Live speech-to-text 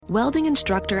Welding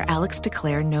instructor Alex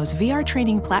DeClaire knows VR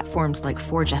training platforms like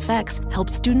Forge FX help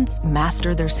students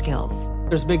master their skills.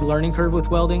 There's a big learning curve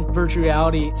with welding. Virtual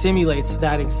reality simulates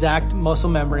that exact muscle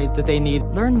memory that they need.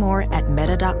 Learn more at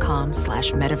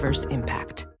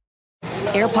meta.com/metaverseimpact.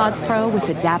 AirPods Pro with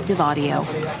adaptive audio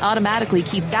automatically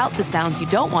keeps out the sounds you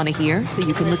don't want to hear so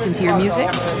you can listen to your music,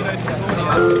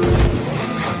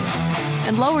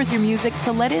 and lowers your music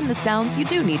to let in the sounds you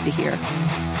do need to hear.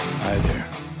 Hi there.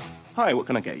 Hi, what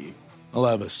can I get you? I'll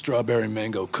have a strawberry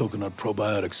mango coconut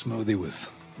probiotic smoothie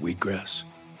with wheatgrass.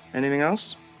 Anything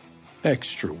else?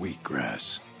 Extra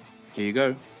wheatgrass. Here you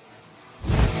go.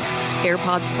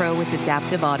 AirPods Pro with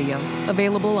adaptive audio.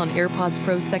 Available on AirPods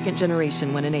Pro 2nd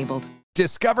generation when enabled.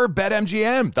 Discover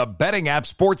BetMGM, the betting app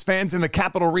sports fans in the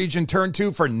capital region turn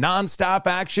to for nonstop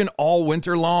action all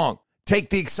winter long. Take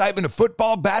the excitement of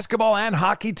football, basketball, and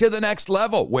hockey to the next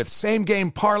level with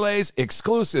same-game parlays,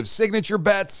 exclusive signature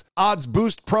bets, odds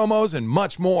boost promos, and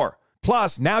much more.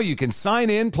 Plus, now you can sign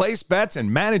in, place bets,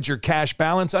 and manage your cash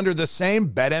balance under the same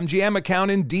BetMGM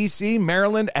account in D.C.,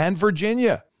 Maryland, and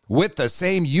Virginia. With the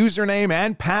same username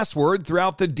and password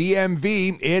throughout the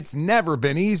DMV, it's never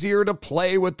been easier to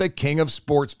play with the king of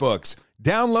sportsbooks.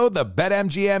 Download the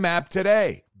BetMGM app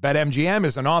today. BetMGM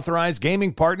is an authorized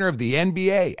gaming partner of the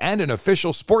NBA and an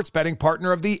official sports betting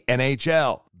partner of the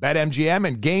NHL. BetMGM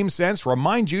and GameSense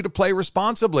remind you to play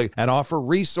responsibly and offer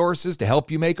resources to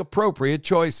help you make appropriate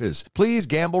choices. Please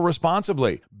gamble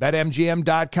responsibly.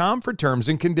 BetMGM.com for terms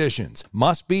and conditions.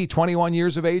 Must be 21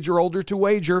 years of age or older to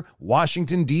wager.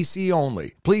 Washington, D.C.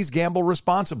 only. Please gamble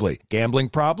responsibly. Gambling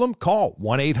problem? Call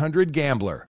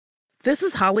 1-800-GAMBLER. This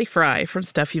is Holly Fry from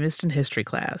Stuff You Missed in History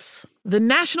class. The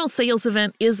national sales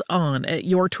event is on at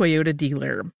your Toyota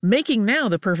dealer, making now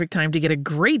the perfect time to get a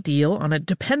great deal on a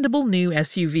dependable new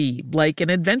SUV, like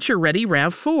an adventure-ready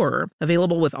RAV4.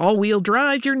 Available with all-wheel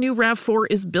drive, your new RAV4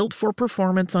 is built for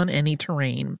performance on any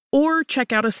terrain. Or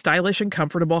check out a stylish and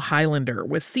comfortable Highlander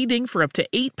with seating for up to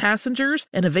 8 passengers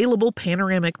and available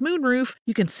panoramic moonroof.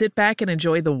 You can sit back and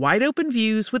enjoy the wide-open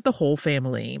views with the whole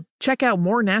family. Check out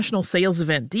more national sales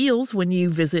event deals when you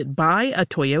visit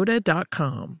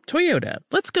buyatoyota.com. Toyota,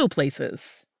 let's go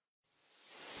places.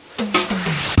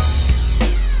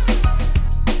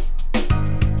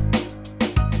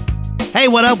 Hey,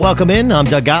 what up? Welcome in. I'm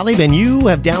Doug Gottlieb, and you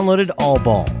have downloaded All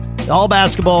Ball. All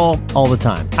basketball, all the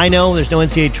time. I know there's no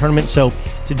NCAA tournament, so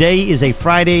today is a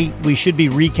Friday. We should be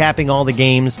recapping all the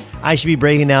games. I should be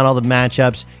breaking down all the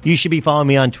matchups. You should be following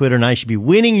me on Twitter, and I should be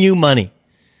winning you money.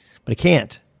 But I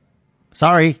can't.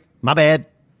 Sorry. My bad.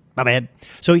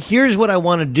 So here's what I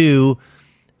want to do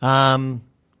for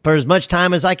as much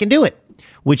time as I can do it,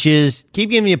 which is keep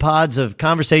giving you pods of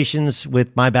conversations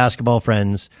with my basketball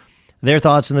friends, their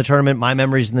thoughts in the tournament, my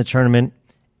memories in the tournament.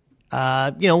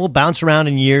 We'll bounce around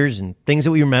in years and things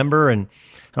that we remember and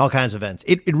all kinds of events.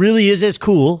 It really is as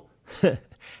cool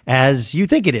as you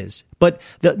think it is. But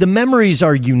the memories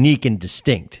are unique and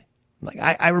distinct. Like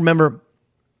I remember,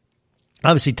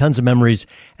 obviously, tons of memories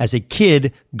as a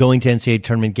kid going to NCAA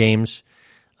tournament games,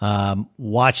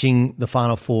 watching the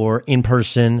Final Four in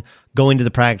person, going to the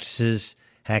practices.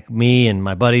 Heck, me and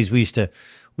my buddies, we used to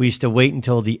wait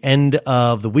until the end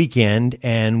of the weekend,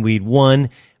 and we'd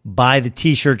buy the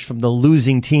T-shirts from the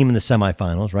losing team in the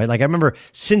semifinals, right? Like I remember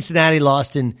Cincinnati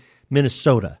lost in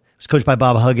Minnesota. It was coached by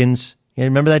Bob Huggins. You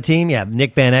remember that team? Yeah,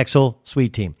 Nick Van Exel,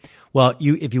 sweet team. Well,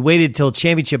 if you waited till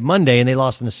championship Monday and they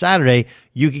lost on a Saturday,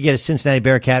 you could get a Cincinnati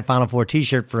Bearcat Final Four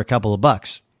T-shirt for a couple of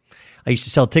bucks. I used to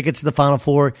sell tickets to the Final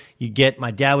Four.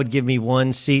 My dad would give me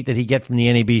one seat that he'd get from the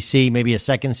NABC, maybe a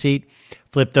second seat.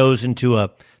 Flip those into a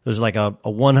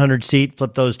 100 seat.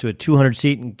 Flip those to a 200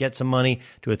 seat and get some money.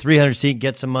 To a 300 seat,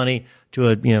 get some money. To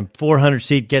a 400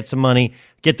 seat, get some money.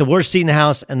 Get the worst seat in the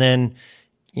house, and then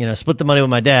split the money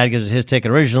with my dad because it was his ticket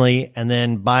originally, and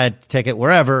then buy a ticket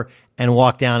wherever and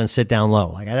walk down and sit down low.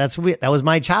 Like that was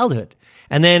my childhood.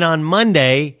 And then on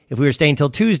Monday, if we were staying till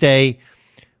Tuesday,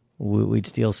 we'd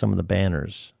steal some of the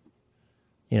banners.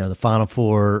 The Final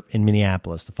Four in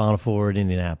Minneapolis, the Final Four in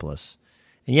Indianapolis.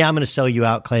 And yeah, I'm going to sell you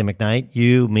out, Clay McKnight.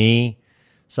 You, me,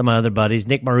 some of my other buddies.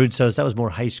 Nick Marutsos, that was more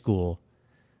high school.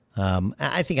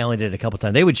 I think I only did it a couple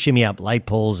times. They would shimmy up light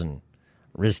poles and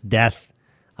risk death.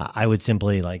 I would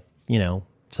simply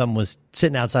someone was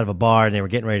sitting outside of a bar and they were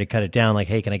getting ready to cut it down. Like,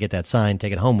 hey, can I get that sign?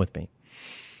 Take it home with me.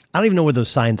 I don't even know where those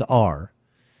signs are.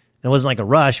 And it wasn't like a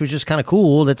rush. It was just kind of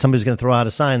cool that somebody's going to throw out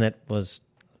a sign that was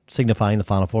signifying the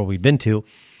Final Four we'd been to.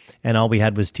 And all we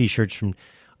had was T-shirts from,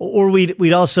 or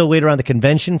we'd also wait around the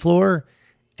convention floor.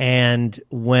 And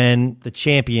when the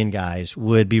champion guys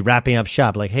would be wrapping up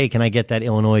shop, like, hey, can I get that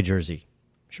Illinois jersey?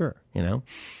 Sure.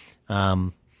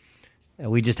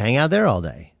 We just hang out there all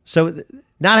day. So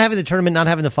not having the tournament, not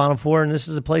having the Final Four, and this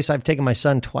is a place I've taken my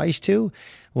son twice to,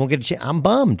 won't get a chance. I'm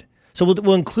bummed. So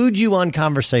we'll include you on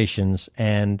conversations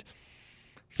and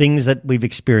things that we've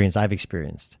experienced, I've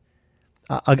experienced.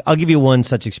 I'll give you one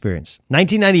such experience.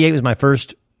 1998 was my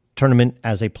first tournament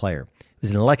as a player. It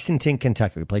was in Lexington,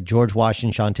 Kentucky. We played George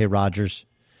Washington. Shante Rogers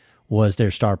was their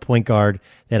star point guard.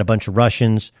 They had a bunch of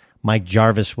Russians. Mike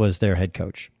Jarvis was their head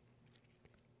coach.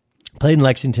 Played in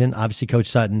Lexington. Obviously, Coach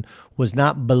Sutton was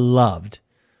not beloved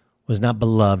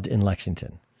in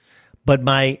Lexington. But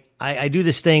I do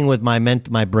this thing with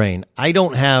my brain. I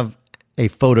don't have a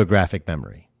photographic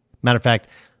memory. Matter of fact,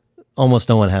 almost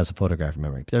no one has a photographic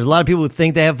memory. There's a lot of people who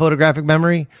think they have photographic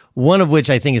memory, one of which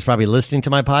I think is probably listening to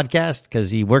my podcast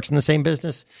because he works in the same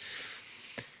business.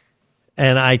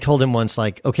 And I told him once,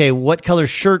 like, okay, what color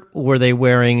shirt were they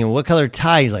wearing and what color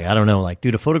tie? He's like, I don't know. Like,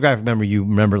 dude, a photographic memory, you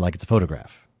remember like it's a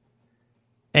photograph.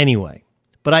 Anyway,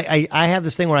 but I have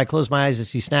this thing where I close my eyes to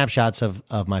see snapshots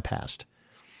of my past.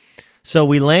 So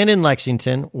we land in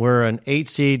Lexington. We're an 8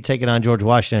 seed taking on George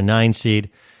Washington, a 9 seed.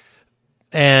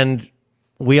 And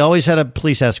we always had a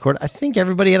police escort. I think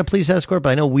everybody had a police escort, but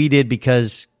I know we did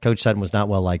because Coach Sutton was not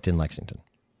well liked in Lexington.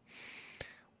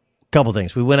 Couple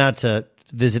things. We went out to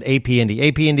visit AP Indy.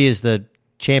 AP Indy is the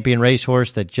champion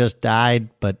racehorse that just died,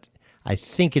 but I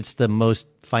think it's the most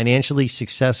financially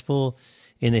successful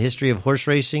in the history of horse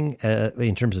racing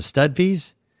in terms of stud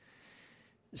fees.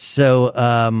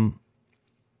 So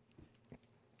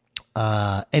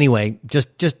anyway,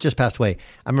 just passed away.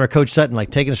 I remember Coach Sutton like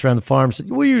taking us around the farm.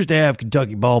 Said, we used to have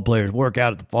Kentucky ball players work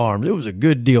out at the farms. It was a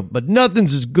good deal, but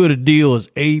nothing's as good a deal as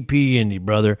AP Indy,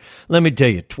 brother. Let me tell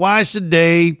you, twice a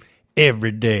day,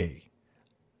 every day.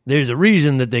 There's a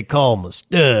reason that they call him a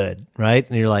stud, right?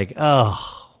 And you're like,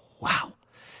 oh, wow.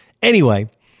 Anyway,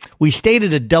 we stayed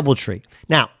at a DoubleTree.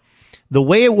 Now, the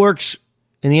way it works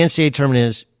in the NCAA tournament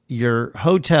is your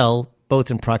hotel,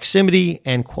 both in proximity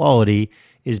and quality,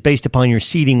 is based upon your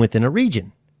seeding within a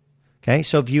region. Okay,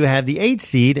 so if you have the 8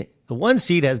 seed, the 1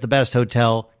 seed has the best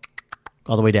hotel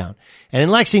all the way down. And in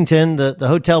Lexington, the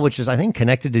hotel, which is, I think,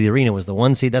 connected to the arena, was the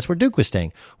 1 seed. That's where Duke was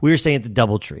staying. We were staying at the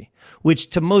DoubleTree,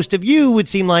 which to most of you would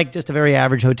seem like just a very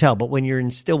average hotel. But when you're in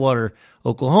Stillwater,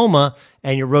 Oklahoma,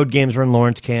 and your road games are in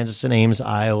Lawrence, Kansas, and Ames,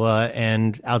 Iowa,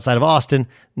 and outside of Austin,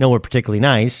 nowhere particularly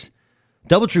nice,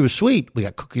 DoubleTree was sweet. We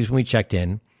got cookies when we checked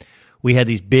in. We had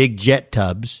these big jet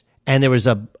tubs. And there was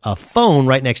a phone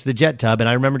right next to the jet tub. And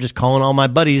I remember just calling all my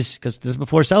buddies, because this is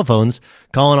before cell phones,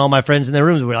 calling all my friends in their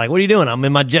rooms. We're like, what are you doing? I'm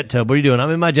in my jet tub. What are you doing? I'm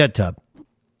in my jet tub.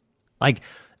 Like,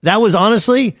 that was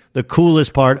honestly the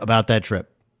coolest part about that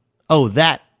trip. Oh,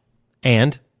 that.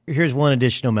 And here's one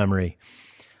additional memory.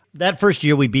 That first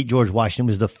year we beat George Washington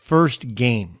was the first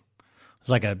game. It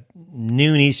was like a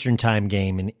noon Eastern time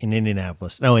game in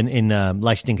Indianapolis. No, in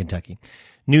Lexington, Kentucky.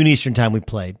 Noon Eastern time we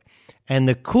played. And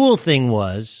the cool thing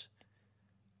was,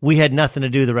 we had nothing to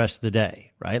do the rest of the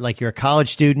day, right? Like, you're a college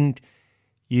student,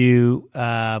 we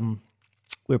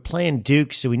were playing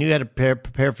Duke, so we knew how to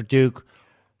prepare for Duke.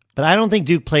 But I don't think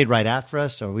Duke played right after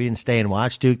us, or we didn't stay and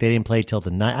watch Duke. They didn't play till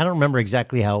the night. I don't remember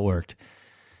exactly how it worked.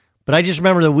 But I just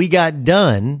remember that we got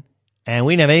done, and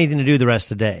we didn't have anything to do the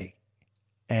rest of the day.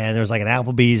 And there was like an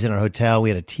Applebee's in our hotel. We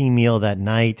had a team meal that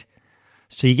night.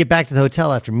 So you get back to the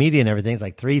hotel after media and everything. It's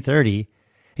like 3:30,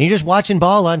 and you're just watching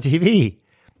ball on TV.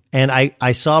 And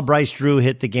I saw Bryce Drew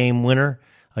hit the game winner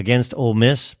against Ole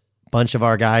Miss. A bunch of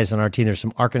our guys on our team, there's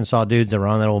some Arkansas dudes that were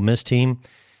on that Ole Miss team.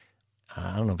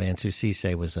 I don't know if Ansu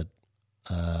Cisse was it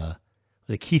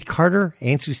Keith Carter?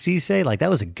 Ansu Cisse? Like, that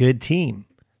was a good team.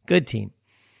 Good team.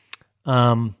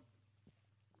 Anyway,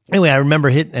 I remember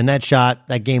hitting, and that shot,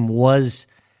 that game was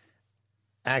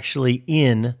actually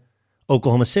in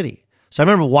Oklahoma City. So I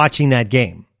remember watching that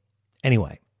game.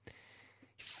 Anyway.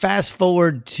 Fast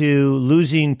forward to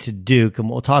losing to Duke, and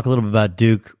we'll talk a little bit about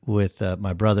Duke with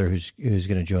my brother who's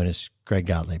going to join us, Greg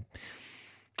Gottlieb.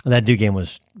 That Duke game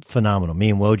was phenomenal. Me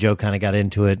and Wojo kind of got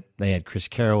into it. They had Chris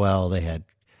Carrawell. They had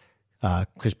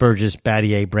Chris Burgess,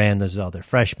 Battier, Brand. Those are all their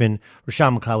freshmen.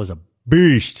 Rashawn McLeod was a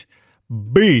beast.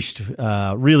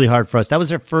 Really hard for us. That was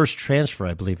their first transfer,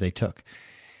 I believe they took.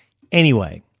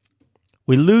 Anyway,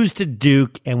 we lose to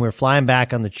Duke, and we're flying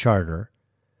back on the charter.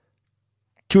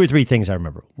 2 or 3 things I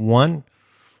remember. One,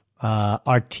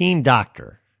 our team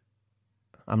doctor.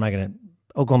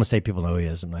 Oklahoma State people know who he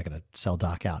is. I'm not going to sell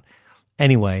Doc out.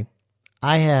 Anyway,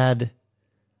 I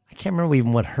can't remember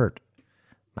even what hurt.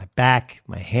 My back,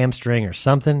 my hamstring or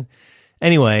something.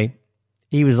 Anyway,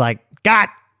 he was like, God,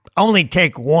 only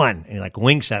take one. And he like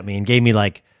winks at me and gave me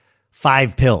like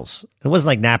 5 pills. It wasn't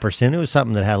like Naproxen. It was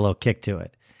something that had a little kick to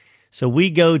it. So we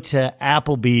go to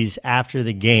Applebee's after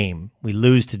the game. We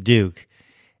lose to Duke.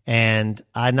 and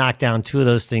I knocked down 2 of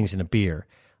those things in a beer.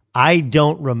 I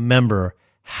don't remember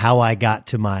how I got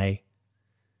to my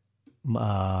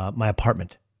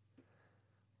apartment.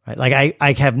 Right? Like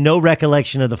I have no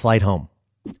recollection of the flight home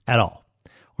at all,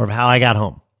 or of how I got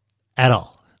home at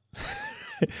all.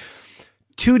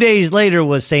 2 days later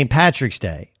was St. Patrick's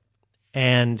Day,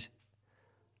 and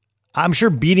I'm sure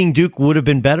beating Duke would have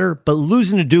been better, but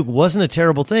losing to Duke wasn't a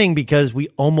terrible thing because we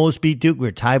almost beat Duke. We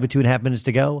were tied with 2.5 minutes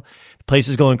to go. The place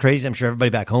was going crazy. I'm sure everybody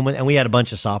back home, and we had a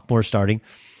bunch of sophomores starting.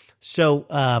 So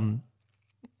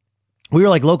we were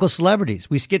like local celebrities.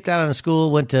 We skipped out on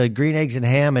school, went to Green Eggs and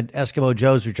Ham at Eskimo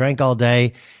Joe's. We drank all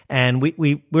day, and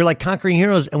we were like conquering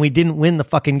heroes, and we didn't win the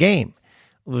fucking game.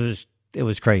 It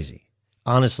was crazy.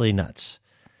 Honestly, nuts.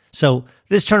 So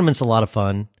this tournament's a lot of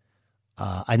fun.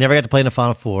 I never got to play in the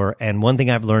Final Four, and one thing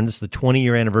I've learned, this is the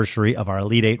 20-year anniversary of our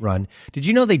Elite Eight run. Did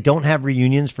you know they don't have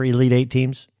reunions for Elite Eight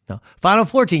teams? No. Final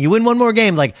Four team, you win one more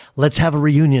game, like, let's have a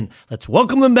reunion. Let's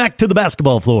welcome them back to the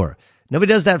basketball floor.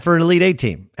 Nobody does that for an Elite Eight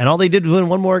team, and all they did was win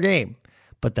one more game.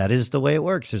 But that is the way it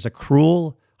works. There's a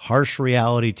cruel, harsh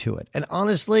reality to it. And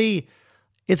honestly,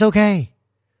 it's okay.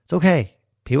 It's okay.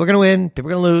 People are going to win. People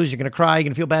are going to lose. You're going to cry. You're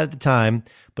going to feel bad at the time,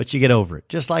 but you get over it.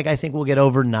 Just like I think we'll get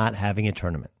over not having a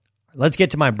tournament. Let's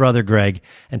get to my brother, Greg,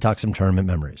 and talk some tournament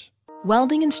memories.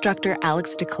 Welding instructor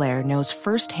Alex DeClaire knows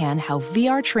firsthand how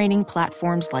VR training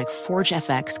platforms like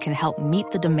ForgeFX can help meet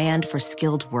the demand for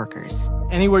skilled workers.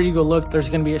 Anywhere you go look, there's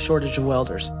going to be a shortage of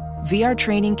welders. VR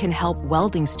training can help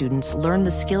welding students learn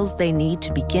the skills they need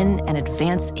to begin and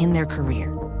advance in their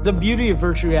career. The beauty of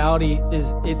virtual reality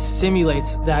is it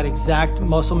simulates that exact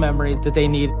muscle memory that they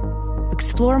need.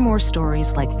 Explore more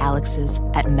stories like Alex's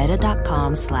at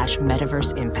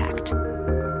meta.com/metaverseimpact.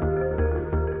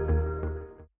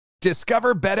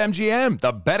 Discover BetMGM,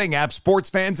 the betting app sports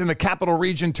fans in the capital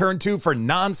region turn to for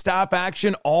nonstop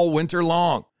action all winter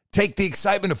long. Take the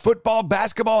excitement of football,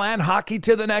 basketball, and hockey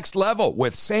to the next level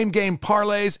with same-game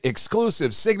parlays,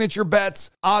 exclusive signature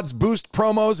bets, odds boost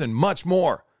promos, and much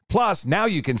more. Plus, now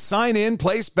you can sign in,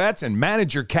 place bets, and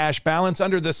manage your cash balance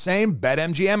under the same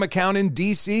BetMGM account in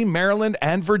D.C., Maryland,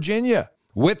 and Virginia.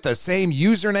 With the same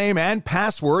username and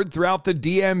password throughout the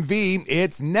DMV,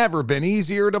 it's never been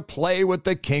easier to play with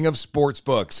the king of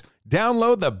sportsbooks.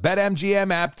 Download the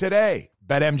BetMGM app today.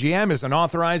 BetMGM is an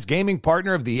authorized gaming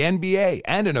partner of the NBA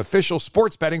and an official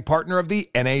sports betting partner of the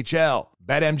NHL.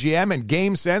 BetMGM and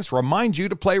GameSense remind you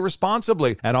to play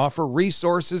responsibly and offer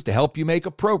resources to help you make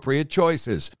appropriate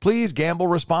choices. Please gamble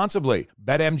responsibly.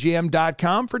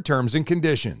 BetMGM.com for terms and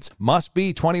conditions. Must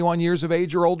be 21 years of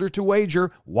age or older to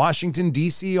wager. Washington,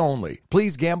 D.C. only.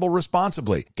 Please gamble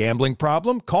responsibly. Gambling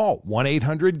problem? Call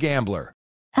 1-800-GAMBLER.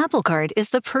 Apple Card is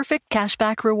the perfect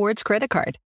cashback rewards credit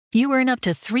card. You earn up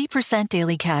to 3%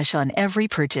 daily cash on every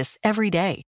purchase every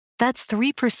day. That's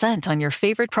 3% on your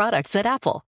favorite products at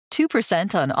Apple.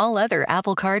 2% on all other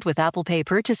Apple Card with Apple Pay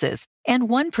purchases, and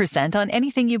 1% on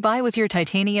anything you buy with your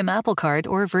titanium Apple Card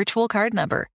or virtual card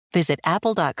number. Visit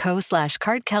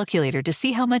apple.co/card calculator to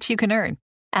see how much you can earn.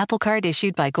 Apple Card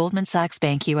issued by Goldman Sachs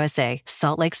Bank USA,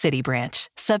 Salt Lake City branch.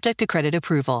 Subject to credit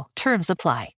approval. Terms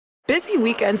apply. Busy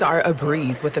weekends are a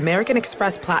breeze with American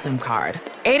Express Platinum Card.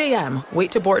 8 a.m.,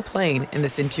 wait to board plane in the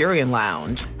Centurion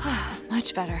Lounge.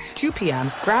 Much better. 2 p.m.,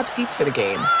 grab seats for the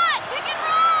game.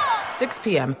 6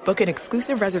 p.m., book an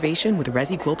exclusive reservation with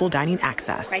Resy Global Dining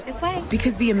Access. Right this way.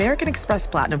 Because the American Express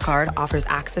Platinum Card offers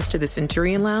access to the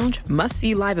Centurion Lounge,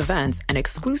 must-see live events, and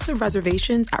exclusive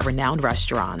reservations at renowned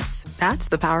restaurants. That's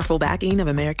the powerful backing of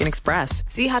American Express.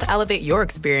 See how to elevate your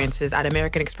experiences at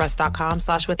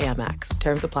americanexpress.com/withAmex.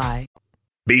 Terms apply.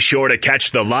 Be sure to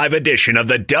catch the live edition of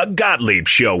the Doug Gottlieb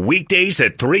Show weekdays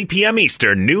at 3 p.m.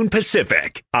 Eastern, noon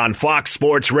Pacific on Fox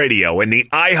Sports Radio and the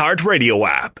iHeartRadio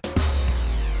app.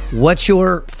 What's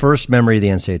your first memory of the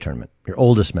NCAA tournament? Your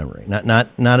oldest memory, not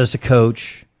as a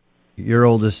coach. Your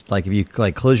oldest, like if you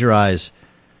like close your eyes,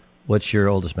 what's your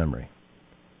oldest memory?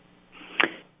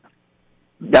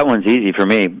 That one's easy for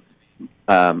me.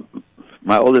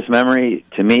 My oldest memory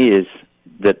to me is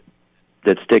that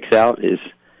sticks out is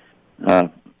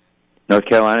North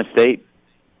Carolina State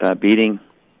beating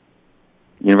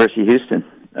University of Houston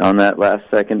on that last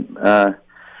second.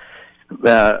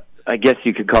 I guess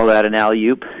you could call that an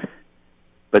alley-oop,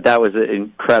 but that was an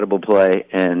incredible play,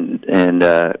 and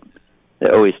it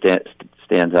always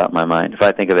stands out in my mind. If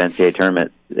I think of NCAA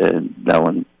tournament, that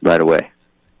one right away.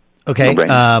 Okay.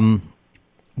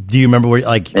 Do you remember where,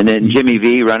 like... And then Jimmy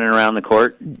V running around the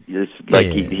court, just like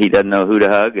he doesn't know who to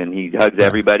hug, and he hugs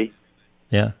everybody.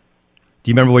 Yeah.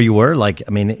 Do you remember where you were? Like,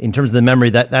 I mean, in terms of the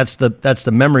memory, that's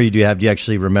the memory you have. Do you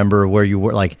actually remember where you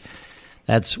were? Like,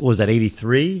 was that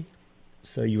 83?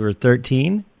 So you were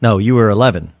 13? No, you were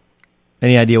 11.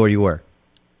 Any idea where you were?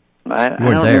 I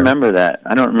don't remember that.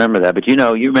 But you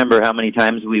remember how many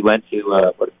times we went to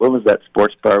what was that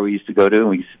sports bar we used to go to? And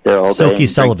we used to sit there all day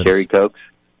and drink cherry cokes.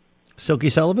 Silky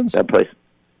Sullivan's? That place,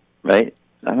 right?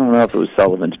 I don't know if it was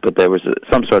Sullivan's, but there was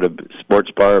some sort of sports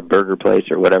bar, or burger place,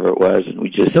 or whatever it was,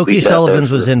 and Silky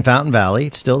Sullivan's was in Fountain Valley.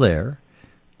 It's still there,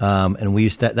 and we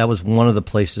used that was one of the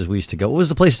places we used to go. What was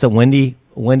the place that Wendy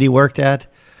worked at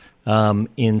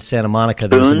in Santa Monica?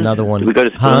 There was another one. Did we go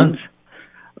to Spoons?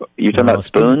 You talking about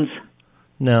Spoons?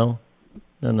 No.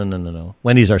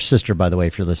 Wendy's our sister, by the way,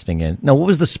 if you're listening in. No, what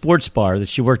was the sports bar that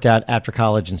she worked at after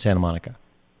college in Santa Monica?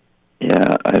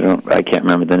 Yeah, I can't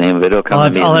remember the name of it.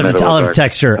 I'll have to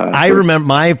text her. I remember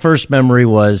my first memory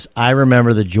was I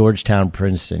remember the Georgetown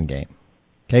Princeton game.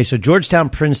 Okay, so Georgetown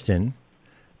Princeton,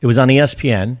 it was on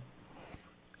ESPN,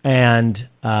 and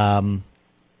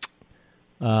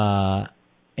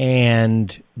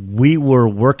we were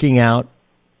working out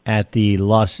at the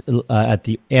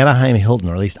Anaheim Hilton,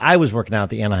 or at least I was working out at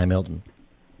the Anaheim Hilton,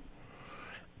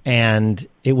 and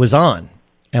it was on.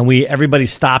 And everybody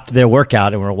stopped their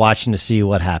workout and we're watching to see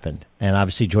what happened. And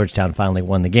obviously Georgetown finally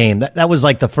won the game. That was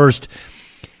like the first.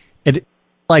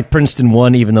 Like Princeton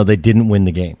won, even though they didn't win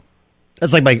the game.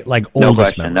 That's like my oldest no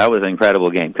question. memory. That was an incredible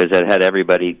game because it had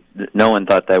everybody. No one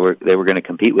thought they were going to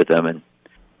compete with them,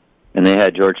 and they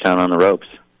had Georgetown on the ropes.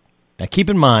 Now keep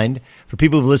in mind, for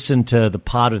people who've listened to the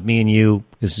pod with me and you,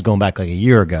 this is going back like a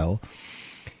year ago.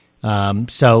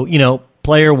 So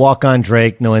player walk-on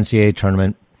Drake, no NCAA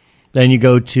tournament. Then you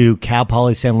go to Cal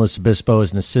Poly San Luis Obispo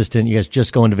as an assistant. You guys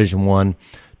just go in Division I,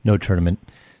 no tournament.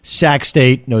 Sac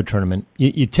State, no tournament.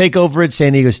 You take over at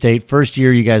San Diego State. First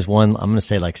year you guys won, I'm going to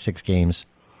say like 6 games.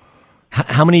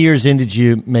 How many years in did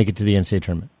you make it to the NCAA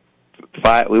tournament?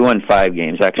 5. We won 5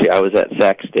 games. Actually, I was at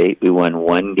Sac State. We won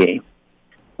 1 game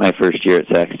my first year at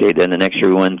Sac State. Then the next year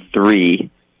we won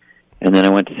 3. And then I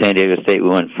went to San Diego State. We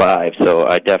won 5. So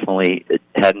I definitely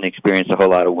hadn't experienced a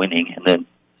whole lot of winning. And then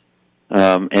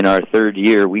in our third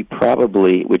year,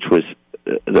 which was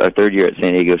our third year at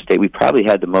San Diego State, we probably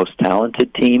had the most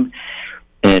talented team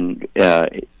in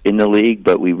the league,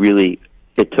 but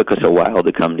it took us a while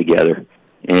to come together.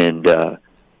 And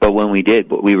but when we did,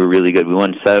 we were really good. We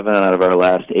won 7 out of our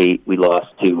last 8. We lost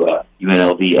to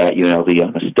UNLV at UNLV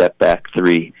on a step-back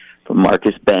 3 from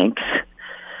Marcus Banks,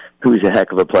 who's a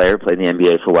heck of a player, played in the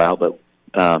NBA for a while. But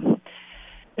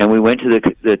and we went to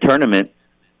the tournament.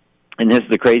 And this is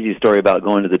the crazy story about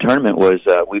going to the tournament was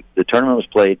the tournament was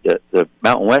played, the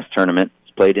Mountain West tournament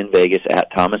was played in Vegas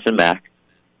at Thomas and Mack.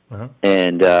 Uh-huh.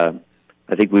 And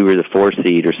I think we were the 4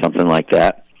 seed or something like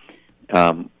that.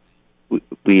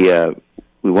 We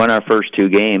won our first 2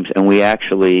 games, and we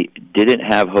actually didn't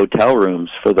have hotel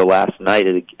rooms for the last night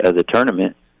of the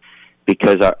tournament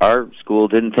because our school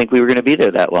didn't think we were going to be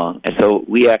there that long. And so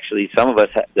we actually, some of us,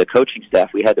 the coaching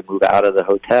staff, we had to move out of the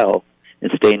hotel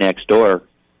and stay next door.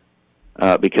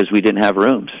 Because we didn't have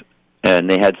rooms, and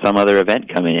they had some other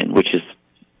event coming in, which is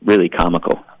really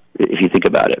comical if you think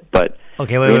about it. But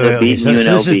okay, wait. So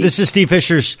this is Steve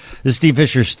Fisher's. This is Steve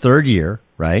Fisher's third year,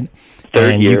 right?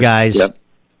 Third year. You guys,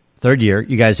 third year.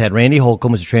 You guys had Randy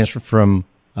Holcomb, was a transfer from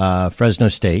Fresno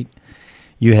State.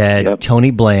 You had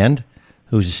Tony Bland,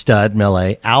 who's a stud from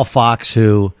LA. Al Fox,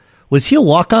 who was he a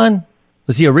walk on?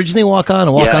 Was he originally a walk on?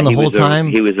 A walk on the whole time?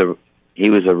 He was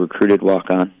a recruited walk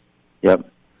on. Yep.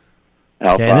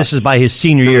 Okay, and this is by his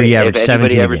senior year. He averaged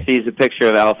 17 If anybody ever sees a picture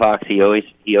of Al Fox, he always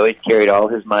carried all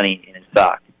his money in his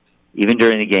sock, even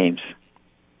during the games.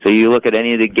 So you look at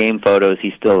any of the game photos,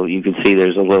 you can see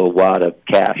there's a little wad of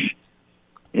cash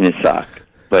in his sock.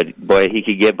 But boy, he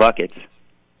could get buckets.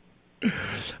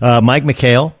 Mike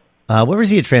McHale, where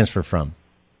was he a transfer from?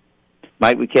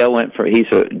 Mike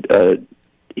McHale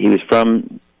he was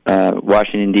from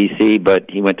Washington D.C., but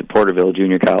he went to Porterville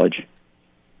Junior College.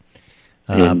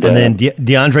 And then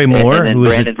DeAndre Moore. And then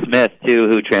Brandon Smith, too,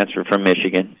 who transferred from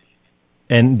Michigan.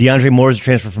 And DeAndre Moore is a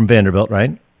transfer from Vanderbilt,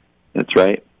 right? That's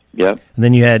right, yep. And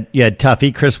then you had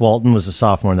Tuffy. Chris Walton was a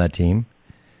sophomore on that team.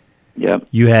 Yep.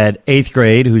 You had 8th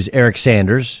grade, who's Eric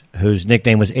Sanders, whose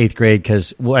nickname was 8th grade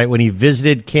because when he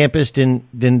visited campus, didn't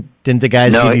the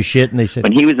guys give you shit? And they said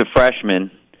when he was a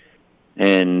freshman,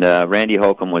 and Randy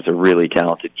Holcomb was a really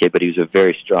talented kid, but he was a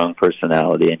very strong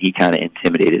personality, and he kind of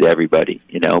intimidated everybody,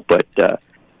 But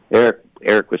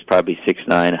Eric was probably 6'9",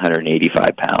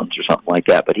 185 pounds or something like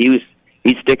that. But he'd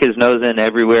stick his nose in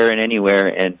everywhere and anywhere,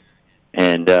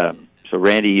 and so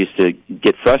Randy used to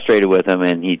get frustrated with him,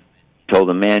 and he told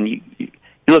him, "Man, you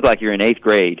look like you're in 8th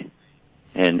grade,"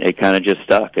 and it kind of just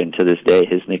stuck. And to this day,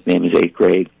 his nickname is 8th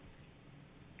grade.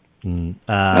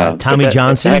 Tommy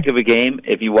Johnson. Heck of a game.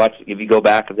 If you go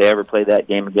back, if they ever play that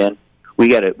game again,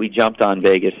 we jumped on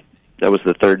Vegas. That was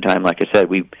the third time. Like I said,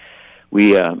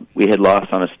 we had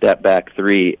lost on a step back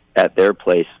 3 at their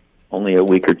place only a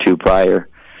week or two prior,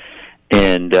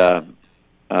 and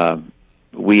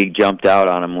we jumped out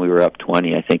on them. We were up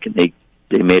 20, I think, and they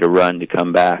made a run to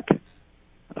come back.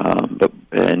 But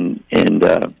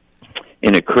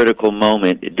in a critical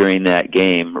moment during that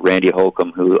game, Randy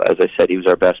Holcomb, who, as I said, he was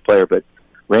our best player, but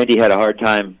Randy had a hard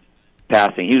time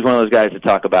passing. He was one of those guys to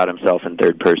talk about himself in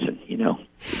third person. You know,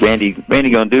 Randy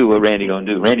gonna do what Randy gonna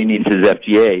do. Randy needs his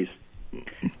FGAs.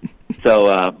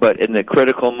 So, but in the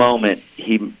critical moment,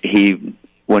 he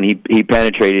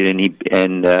penetrated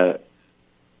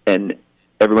and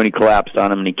everybody collapsed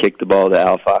on him, and he kicked the ball to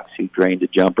Al Fox, who drained a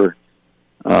jumper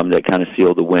that kind of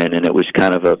sealed the win. And it was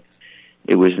kind of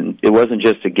it wasn't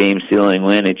just a game-sealing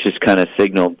win. It just kind of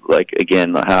signaled, like,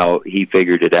 again, how he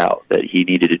figured it out, that he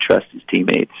needed to trust his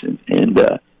teammates, and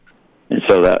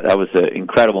so that was an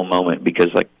incredible moment because,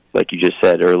 like you just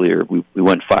said earlier, we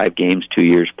won 5 games 2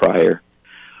 years prior.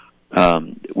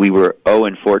 We were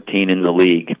 0-14 in the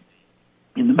league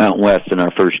in the Mountain West in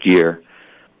our first year.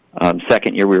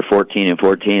 Second year we were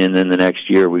 14-14, and then the next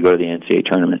year we go to the NCAA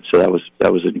tournament. So that was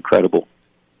an incredible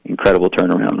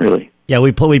turnaround, really. Yeah,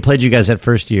 we played you guys that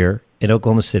first year in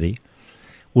Oklahoma City.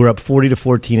 We're up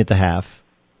 40-14 at the half,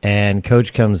 and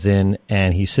Coach comes in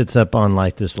and he sits up on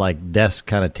this desk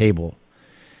kind of table,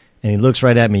 and he looks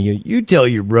right at me. You tell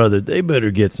your brother they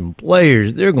better get some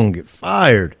players. They're going to get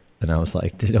fired. And I was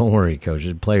like, don't worry, Coach.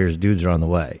 The players, dudes are on the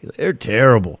way. They're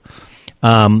terrible.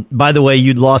 By the way,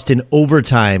 you'd lost in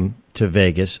overtime to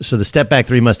Vegas, so the step back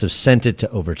 3 must have sent it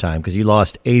to overtime because you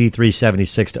lost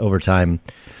 83-76 to overtime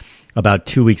about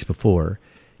 2 weeks before.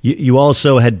 You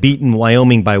also had beaten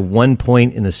Wyoming by 1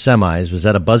 point in the semis. Was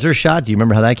that a buzzer shot? Do you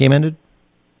remember how that game ended?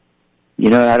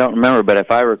 I don't remember, but if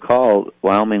I recall,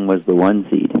 Wyoming was the 1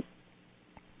 seed.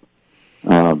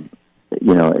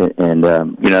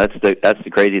 That's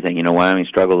the crazy thing. Wyoming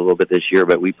struggled a little bit this year,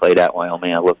 but we played at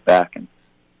Wyoming. I look back, and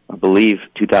I believe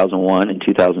 2001 and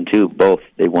 2002, both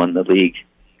they won the league.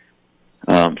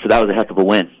 So that was a heck of a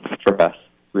win for us,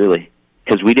 really,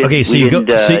 because we didn't. Okay, so we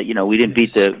didn't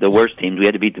beat the worst teams. We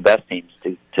had to beat the best teams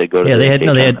to go to. Yeah,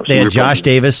 they had Josh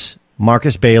Davis,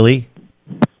 Marcus Bailey,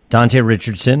 Dante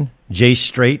Richardson, Jay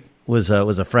Strait was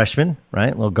a freshman,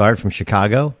 right? A little guard from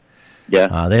Chicago.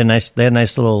 Yeah, they had a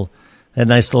nice little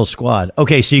squad.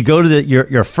 Okay, so you go to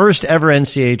your first ever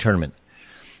NCAA tournament.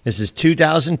 This is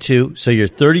 2002, so you're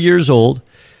 30 years old.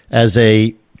 Were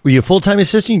you a full-time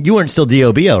assistant? You weren't still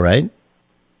DOBO, right?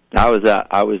 I was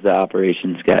the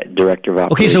operations guy, director of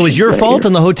operations. Okay, so it was your fault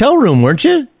in the hotel room, weren't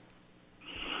you?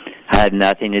 I had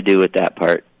nothing to do with that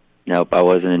part. Nope, I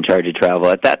wasn't in charge of travel.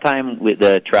 At that time,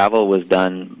 the travel was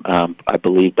done, I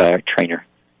believe, by our trainer.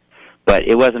 But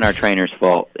it wasn't our trainer's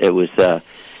fault. It was,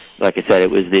 like I said, it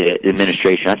was the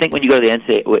administration. I think when you go to the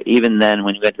NCAA, even then,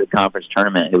 when you went to the conference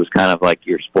tournament, it was kind of like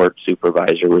your sports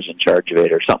supervisor was in charge of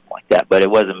it or something like that. But it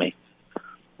wasn't me.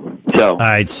 So,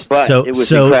 it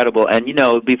was incredible. And,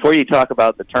 before you talk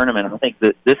about the tournament, I think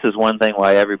that this is one thing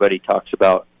why everybody talks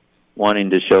about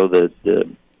wanting to show the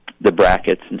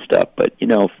brackets and stuff. But,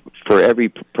 for every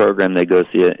program that goes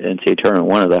to the NCAA tournament,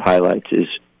 one of the highlights is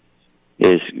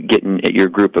getting your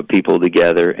group of people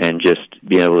together and just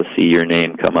being able to see your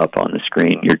name come up on the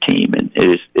screen, your team, and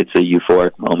it's a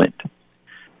euphoric moment.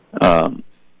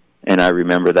 And I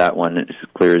remember that one as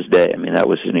clear as day. I mean, that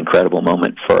was an incredible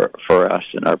moment for us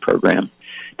and our program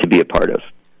to be a part of.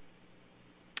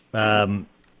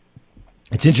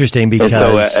 It's interesting because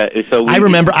I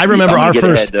remember our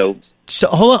first. So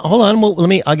hold on. Well, let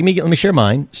me share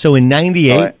mine. So in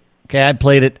 '98, right. Okay, I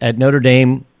played it at Notre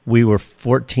Dame. We were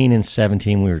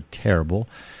 14-17. We were terrible.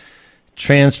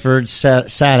 Transferred,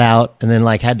 sat out, and then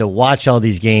had to watch all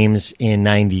these games in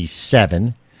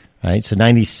 '97. Right. So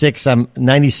 '96.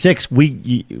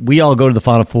 We all go to the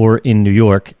Final Four in New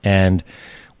York, and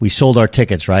we sold our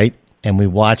tickets. Right, and we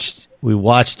watched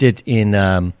it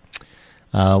in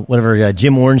whatever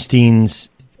Jim Ornstein's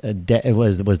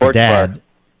was the dad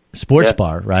sports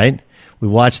bar. Right. We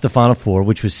watched the Final Four,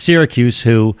 which was Syracuse,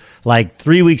 who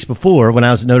 3 weeks before, when I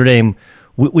was at Notre Dame,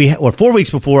 or 4 weeks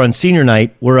before on senior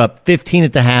night, we're up 15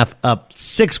 at the half, up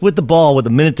 6 with the ball with a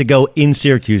minute to go in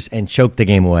Syracuse, and choked the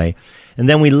game away. And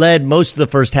then we led most of the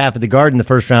first half of the Garden, the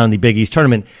first round of the Big East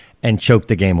tournament, and choked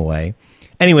the game away.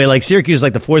 Anyway, Syracuse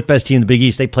is the fourth best team in the Big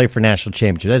East. They play for national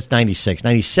championship. That's 96.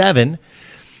 97,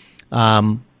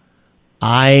 I'm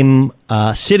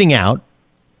sitting out.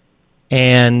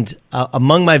 And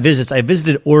among my visits, I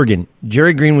visited Oregon.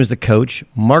 Jerry Green was the coach.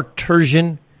 Mark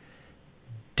Turgeon,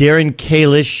 Darren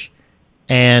Kalish,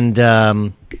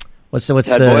 and what's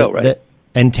Tad Boyle, right?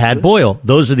 And Tad Boyle.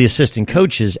 Those are the assistant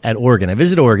coaches at Oregon. I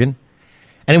visited Oregon,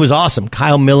 and it was awesome.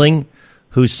 Kyle Milling,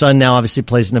 whose son now obviously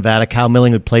plays in Nevada. Kyle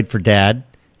Milling, who played for Dad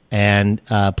and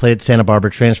played at Santa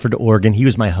Barbara, transferred to Oregon. He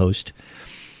was my host.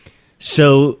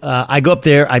 So I go up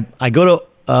there. I go to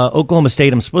Oklahoma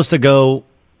State. I'm supposed to go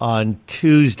on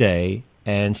Tuesday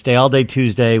and stay all day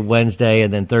Tuesday, Wednesday,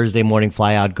 and then Thursday morning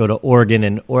fly out, go to Oregon,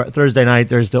 and Thursday night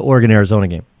there's the Oregon-Arizona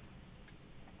game.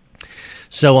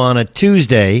 So on a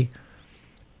Tuesday,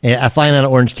 I fly out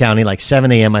of Orange County like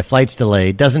 7 a.m. My flight's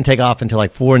delayed. Doesn't take off until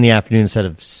like 4 in the afternoon instead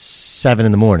of 7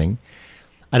 in the morning.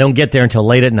 I don't get there until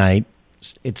late at night.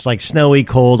 It's like snowy,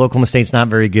 cold. Oklahoma State's not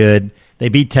very good. They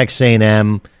beat Texas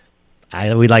A&M.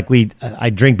 I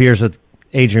drink beers with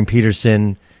Adrian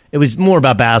Peterson. It was more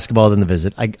about basketball than the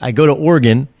visit. I go to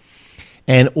Oregon,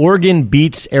 and Oregon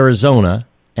beats Arizona.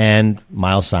 And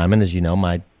Miles Simon, as you know,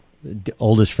 my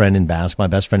oldest friend in basketball, my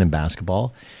best friend in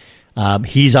basketball,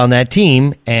 he's on that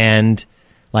team, and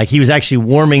like he was actually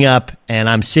warming up, and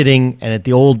I'm sitting, and at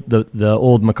the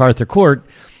old MacArthur Court,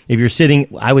 if you're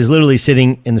sitting, I was literally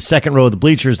sitting in the second row of the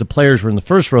bleachers. The players were in the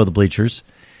first row of the bleachers,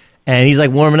 and he's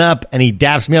like warming up, and he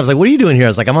daps me up. I was like, "What are you doing here?" I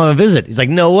was like, "I'm on a visit." He's like,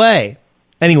 "No way."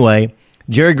 Anyway,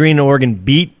 Jerry Green and Oregon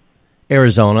beat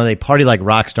Arizona. They party like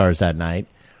rock stars that night.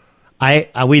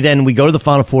 We go to the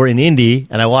Final Four in Indy,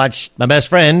 and I watch my best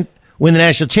friend win the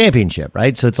national championship,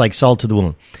 right? So it's like salt to the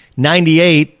wound.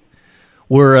 98,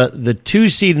 we're the 2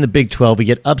 seed in the Big 12. We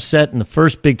get upset in the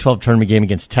first Big 12 tournament game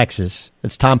against Texas.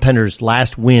 It's Tom Pender's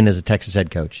last win as a Texas head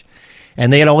coach.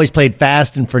 And they had always played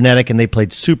fast and frenetic, and they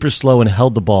played super slow and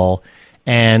held the ball.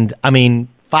 And,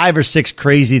 5 or 6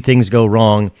 crazy things go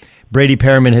wrong. Brady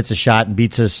Perriman hits a shot and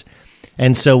beats us.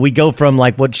 And so we go from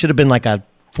like what should have been like a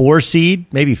 4 seed,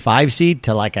 maybe 5 seed,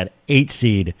 to like an 8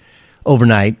 seed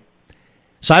overnight.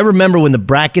 So I remember when the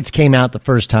brackets came out the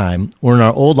first time, we're in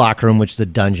our old locker room, which is a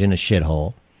dungeon, a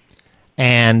shithole.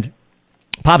 And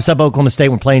pops up Oklahoma State.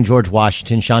 We're playing George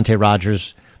Washington, Shante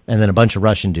Rogers, and then a bunch of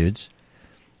Russian dudes.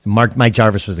 Mike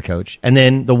Jarvis was the coach. And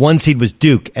then the 1 seed was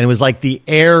Duke. And it was like the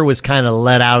air was kind of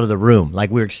let out of the room. Like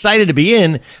we were excited to be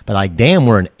in, but like, damn,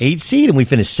 we're an 8 seed and we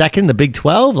finished second in the Big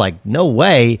 12? Like, no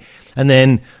way. And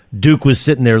then Duke was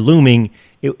sitting there looming.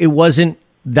 It wasn't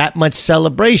that much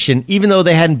celebration, even though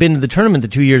they hadn't been to the tournament the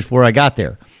 2 years before I got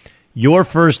there. Your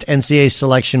first NCAA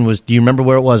selection was, do you remember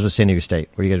where it was with San Diego State,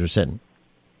 where you guys were sitting?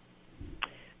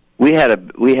 We had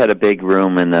a big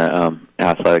room in the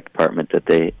athletic department that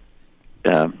they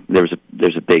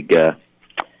there's a big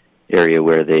area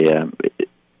where they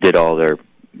did all their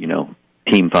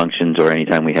team functions, or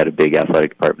anytime we had a big athletic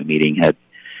department meeting, and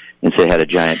so they had a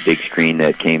giant big screen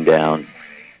that came down,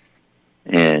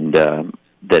 and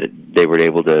that they were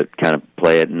able to kind of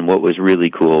play it. And what was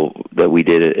really cool that we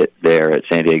did it there at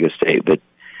San Diego State, but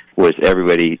was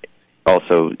everybody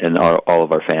also, and all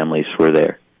of our families were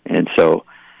there, and so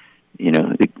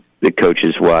the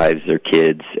coaches' wives, their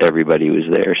kids, everybody was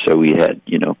there. So we had,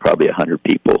 probably 100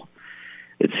 people,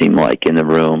 it seemed like, in the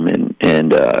room, and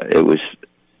it was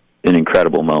an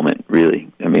incredible moment,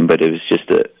 really. But it was just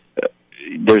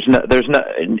there's not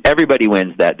everybody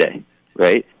wins that day,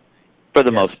 right? For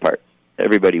the most part,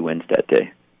 everybody wins that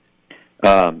day.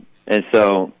 And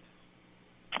so,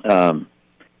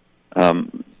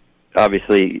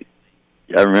 obviously,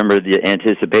 I remember the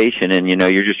anticipation, and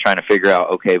you're just trying to figure out,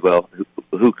 okay, well,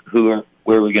 where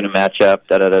are we going to match up?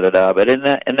 Da da da da da. But in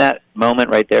that moment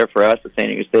right there for us at San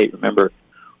Diego State, remember,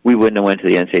 we wouldn't have went to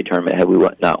the NCAA tournament had we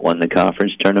not won the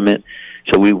conference tournament.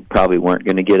 So we probably weren't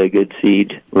going to get a good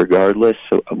seed regardless.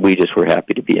 So we just were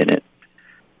happy to be in it.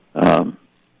 And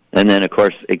then, of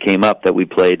course, it came up that we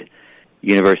played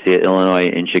University of Illinois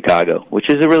in Chicago, which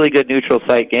is a really good neutral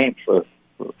site game for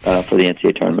the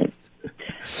NCAA tournament.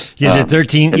 You guys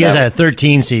had a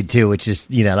 13 seed too, which is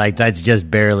that's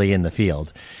just barely in the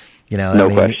field.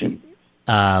 Question.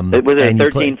 Was it a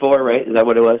 13-4, right? Is that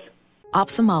what it was?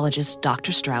 Ophthalmologist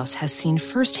Dr. Strauss has seen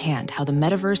firsthand how the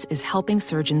metaverse is helping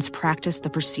surgeons practice the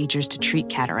procedures to treat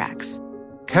cataracts.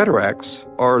 Cataracts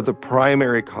are the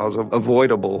primary cause of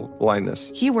avoidable blindness.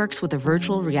 He works with a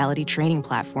virtual reality training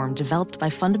platform developed by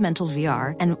Fundamental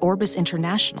VR and Orbis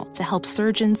International to help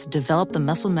surgeons develop the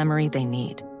muscle memory they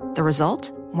need. The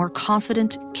result? More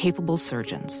confident, capable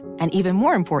surgeons. And even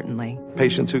more importantly,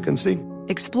 patients who can see.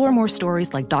 Explore more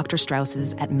stories like Dr.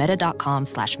 Strauss's at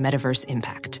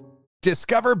meta.com/metaverseimpact.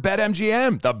 Discover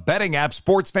BetMGM, the betting app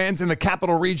sports fans in the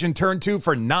capital region turn to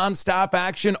for nonstop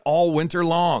action all winter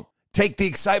long. Take the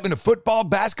excitement of football,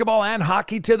 basketball, and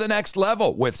hockey to the next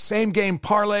level with same-game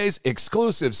parlays,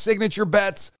 exclusive signature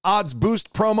bets, odds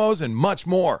boost promos, and much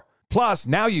more. Plus,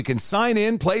 now you can sign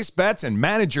in, place bets, and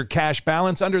manage your cash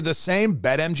balance under the same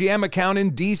BetMGM account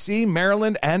in D.C.,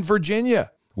 Maryland, and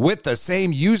Virginia. With the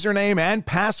same username and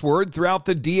password throughout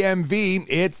the DMV,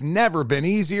 it's never been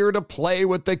easier to play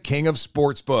with the king of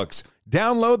sportsbooks.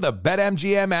 Download the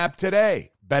BetMGM app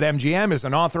today. BetMGM is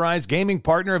an authorized gaming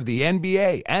partner of the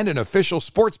NBA and an official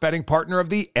sports betting partner of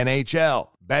the NHL.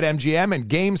 BetMGM and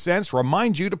GameSense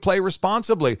remind you to play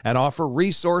responsibly and offer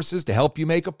resources to help you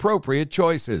make appropriate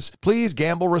choices. Please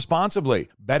gamble responsibly.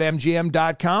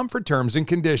 BetMGM.com for terms and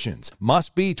conditions.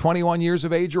 Must be 21 years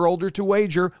of age or older to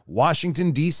wager.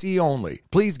 Washington, D.C. only.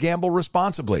 Please gamble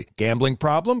responsibly. Gambling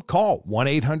problem? Call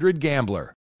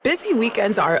 1-800-GAMBLER. Busy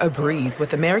weekends are a breeze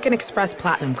with American Express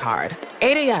Platinum Card.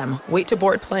 8 a.m., wait to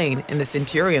board plane in the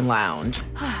Centurion Lounge.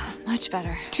 Much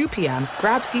better. 2 p.m.,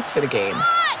 grab seats for the game.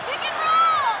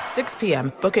 6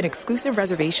 p.m., book an exclusive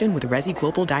reservation with Resi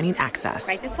Global Dining Access.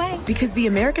 Right this way. Because the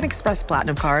American Express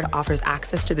Platinum Card offers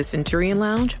access to the Centurion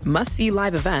Lounge, must-see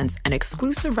live events, and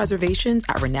exclusive reservations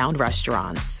at renowned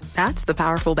restaurants. That's the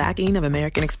powerful backing of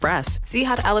American Express. See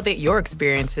how to elevate your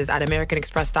experiences at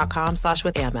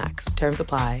americanexpress.com/withAmex. Terms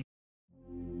apply.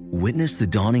 Witness the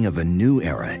dawning of a new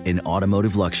era in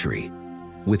automotive luxury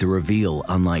with a reveal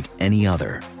unlike any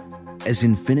other as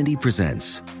Infiniti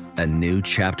presents a new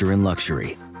chapter in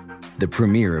luxury. The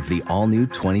premiere of the all-new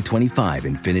 2025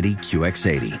 Infiniti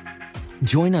QX80.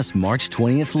 Join us March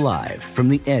 20th live from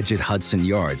the Edge at Hudson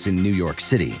Yards in New York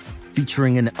City,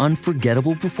 featuring an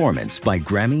unforgettable performance by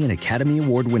Grammy and Academy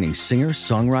Award-winning singer,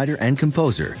 songwriter, and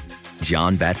composer,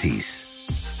 Jon Batiste.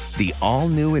 The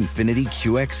all-new Infiniti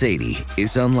QX80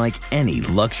 is unlike any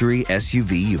luxury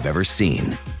SUV you've ever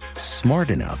seen. Smart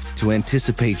enough to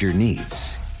anticipate your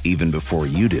needs, even before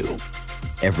you do.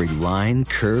 Every line,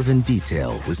 curve, and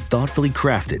detail was thoughtfully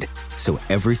crafted, so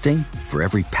everything for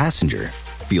every passenger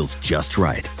feels just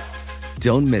right.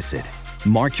 Don't miss it.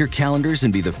 Mark your calendars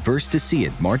and be the first to see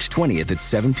it March 20th at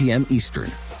 7 p.m. Eastern,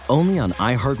 only on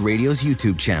iHeartRadio's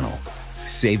YouTube channel.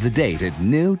 Save the date at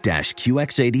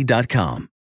new-QX80.com.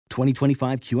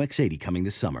 2025 QX80 coming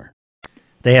this summer.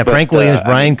 They have Frank Williams,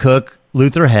 Brian Cook,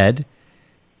 Luther Head,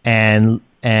 and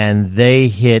they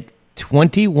hit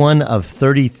 21 of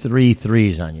 33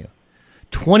 threes on you.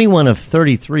 21 of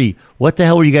 33. What the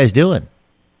hell were you guys doing?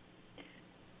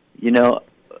 You know,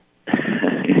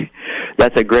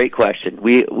 that's a great question.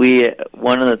 We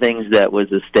one of the things that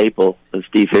was a staple of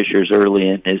Steve Fisher's early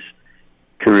in his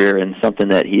career, and something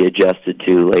that he adjusted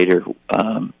to later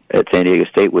at San Diego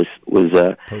State was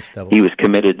he was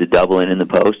committed to doubling in the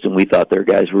post, and we thought their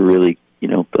guys were really,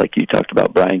 like you talked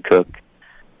about, Brian Cook.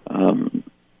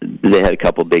 They had a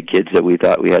couple big kids that we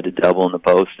thought we had to double in the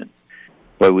post, and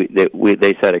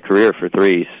they set a career for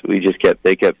threes. We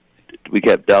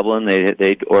kept doubling.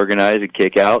 They'd organize and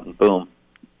kick out, and boom,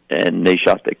 and they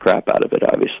shot the crap out of it,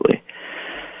 obviously.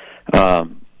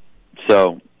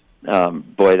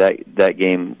 Boy, that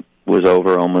game was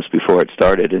over almost before it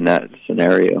started in that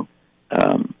scenario.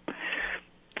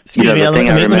 Excuse me,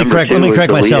 let me correct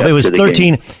myself. It was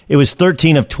 13. It was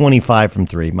 13 of 25 from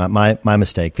three. My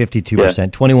mistake. 52%. Yeah.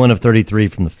 21 of 33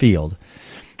 from the field.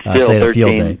 Still,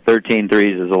 13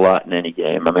 threes is a lot in any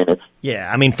game. I mean, it's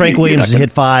Frank Williams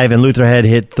hit 5, and Luther Head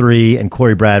hit 3, and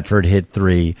Corey Bradford hit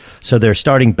 3. So they're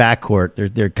starting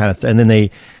backcourt. They're kind of, and then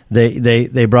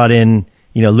they brought in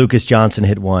Lucas Johnson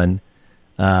hit 1.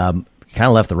 Kind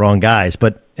of left the wrong guys,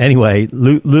 but anyway,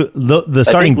 the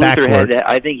starting backcourt.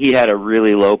 I think he had a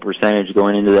really low percentage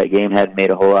going into that game. Hadn't made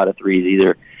a whole lot of threes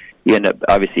either.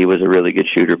 Obviously, he was a really good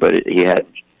shooter, but he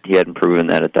hadn't proven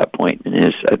that at that point.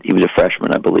 He was a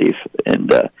freshman, I believe,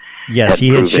 and yes, he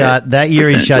had shot that year.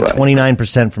 He shot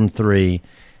 29% from 3,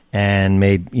 and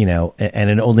made and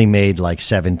it only made like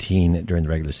 17 during the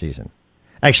regular season.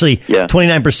 Actually,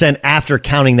 29% after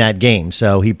counting that game.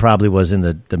 So he probably was in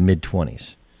the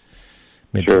mid-20s.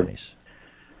 Mid-20s.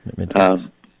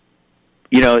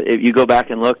 If you go back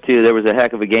and look, too, there was a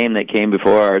heck of a game that came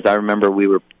before ours. I remember we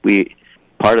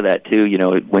part of that, too,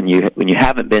 when you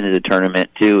haven't been to the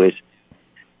tournament, too, is,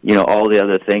 all the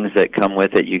other things that come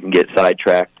with it. You can get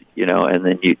sidetracked, and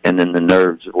then the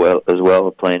nerves as well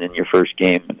of playing in your first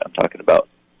game. And I'm talking about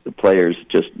the players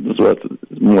just as well,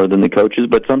 more than the coaches,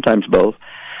 but sometimes both.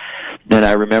 And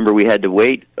I remember we had to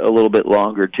wait a little bit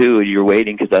longer, too. You're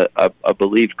waiting because I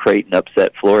believe Creighton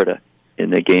upset Florida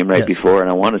in the game right before, and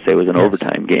I want to say it was an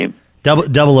overtime game.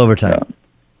 Double overtime.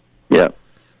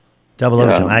 Double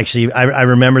overtime. Actually, I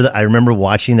remember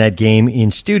watching that game in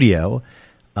studio,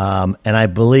 and I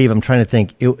believe, I'm trying to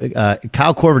think,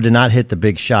 Kyle Korver did not hit the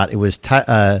big shot. It was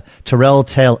Terrell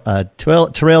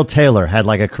Taylor had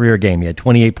like a career game. He had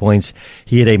 28 points.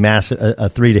 He hit a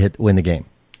 3 to win the game.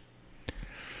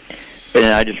 And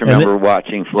I just remember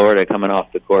watching Florida coming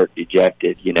off the court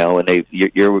dejected, you know, and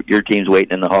your team's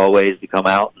waiting in the hallways to come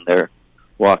out, and they're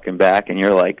walking back, and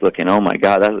you're like looking, oh my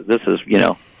God, this is, you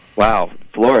know, wow,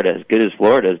 Florida, as good as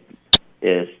Florida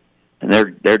is, and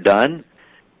they're done,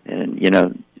 and you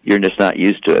know, you're just not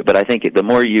used to it. But I think the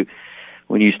more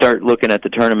when you start looking at the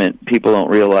tournament, people don't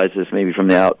realize this maybe from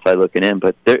the outside looking in,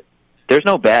 but there's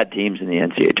no bad teams in the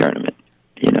NCAA tournament.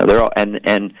 You know, they're all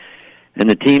and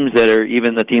the teams that are,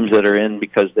 even the teams that are in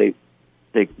because they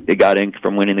got in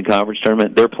from winning the conference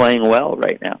tournament, they're playing well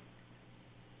right now.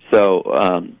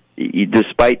 So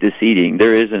despite the seeding,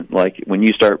 there isn't, like, when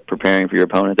you start preparing for your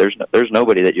opponent, there's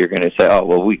nobody that you're going to say, oh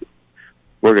well,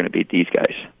 we're going to beat these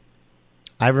guys.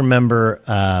 I remember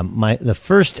the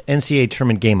first NCAA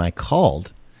tournament game I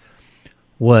called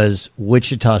was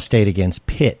Wichita State against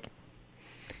Pitt,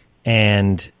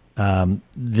 and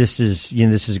this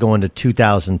is going to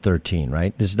 2013,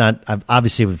 right? This is not,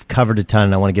 obviously we've covered a ton,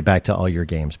 and I want to get back to all your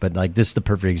games, but like this is the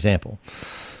perfect example,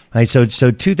 right? So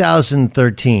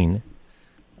 2013,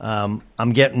 I'm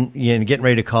getting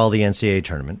ready to call the NCAA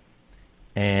tournament,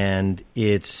 and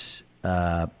it's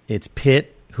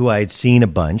Pitt, who I had seen a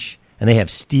bunch, and they have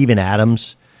Steven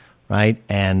Adams, right?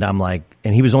 And I'm like,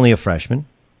 and he was only a freshman,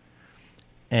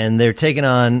 and they're taking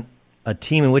on a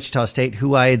team in Wichita State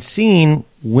who I had seen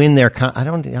win their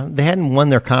they hadn't won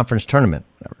their conference tournament.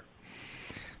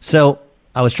 So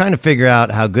I was trying to figure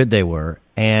out how good they were,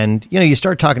 and you know, you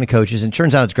start talking to coaches, and it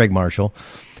turns out it's Greg Marshall.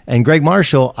 And Greg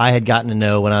Marshall, I had gotten to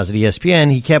know when I was at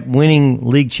ESPN. He kept winning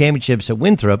league championships at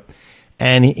Winthrop,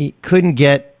 and he couldn't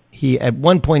get. He at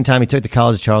one point in time he took the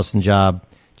College of Charleston job,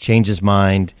 changed his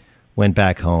mind, went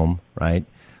back home, right?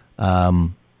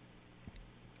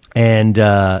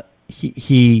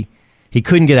 He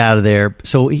couldn't get out of there,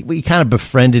 so he kind of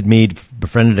befriended me,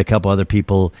 befriended a couple other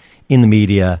people in the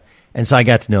media, and so I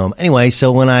got to know him. Anyway,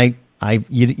 so when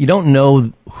you don't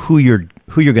know who you're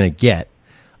going to get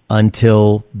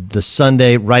until the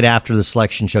Sunday right after the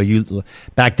selection show.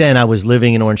 Back then I was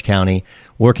living in Orange County,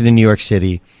 working in New York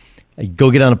City. You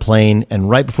go get on a plane, and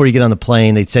right before you get on the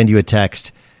plane, they'd send you a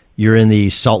text. You're in the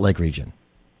Salt Lake region.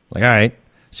 Like, all right.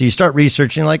 So you start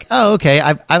researching, like, oh, okay,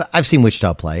 I've seen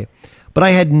Wichita play. But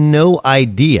I had no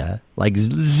idea, like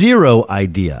zero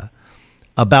idea,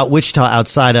 about Wichita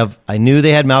outside of, I knew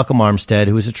they had Malcolm Armstead,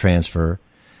 who was a transfer.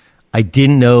 I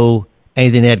didn't know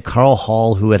anything. They had Carl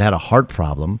Hall, who had a heart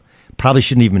problem. Probably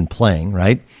shouldn't even been playing,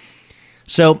 right?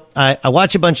 So I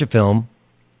watch a bunch of film,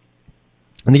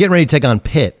 and they're getting ready to take on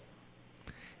Pitt.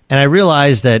 And I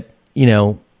realized that, you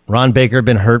know, Ron Baker had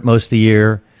been hurt most of the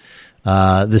year.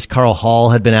 This Carl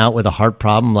Hall had been out with a heart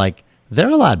problem. Like, they're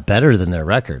a lot better than their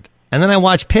record. And then I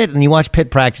watch Pitt, and you watch Pitt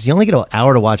practice. You only get an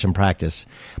hour to watch them practice.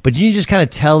 But you just kind of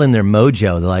tell in their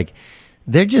mojo,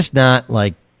 they're just not,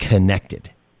 like, connected,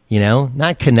 you know?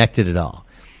 Not connected at all.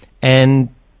 And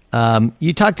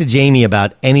you talk to Jamie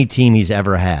about any team he's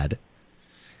ever had.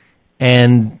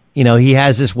 And, you know, he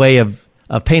has this way of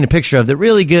painting a picture of they're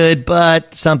really good,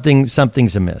 but something's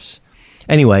amiss.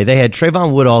 Anyway, they had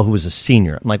Trayvon Woodall, who was a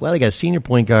senior. I'm like, well, they got a senior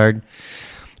point guard.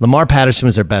 Lamar Patterson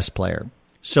was their best player.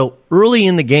 So early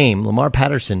in the game, Lamar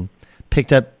Patterson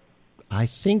picked up, I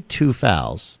think, 2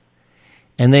 fouls.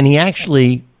 And then he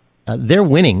actually, they're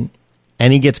winning,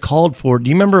 and he gets called for,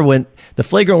 do you remember when the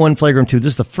flagrant 1, flagrant 2,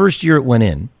 this is the first year it went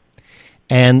in.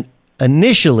 And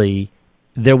initially,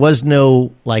 there was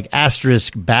no, like,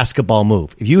 asterisk basketball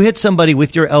move. If you hit somebody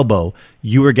with your elbow,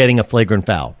 you were getting a flagrant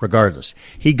foul, regardless.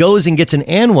 He goes and gets an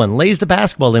and one, lays the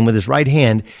basketball in with his right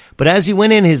hand, but as he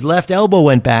went in, his left elbow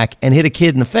went back and hit a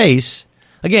kid in the face.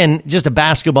 Again, just a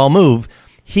basketball move.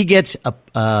 He gets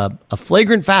a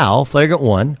flagrant foul, flagrant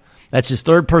 1. That's his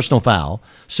third personal foul.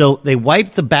 So they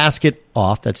wipe the basket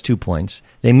off. That's 2 points.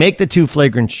 They make the 2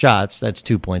 flagrant shots. That's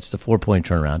 2 points. It's a 4-point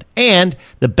turnaround. And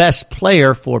the best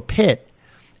player for Pitt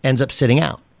ends up sitting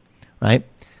out, right?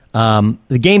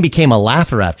 The game became a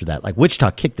laugher after that. Like, Wichita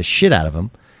kicked the shit out of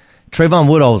him. Trayvon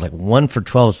Woodall was like 1 for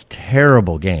 12. It's a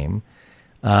terrible game.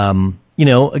 You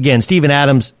know, again, Steven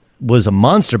Adams was a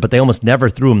monster, but they almost never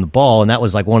threw him the ball, and that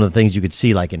was like one of the things you could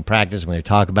see, like in practice when they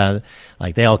talk about it.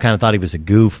 Like, they all kind of thought he was a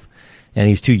goof, and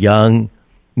he's too young.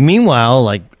 Meanwhile,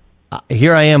 like,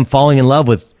 here I am falling in love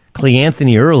with Clay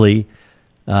Anthony early,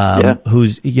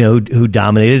 who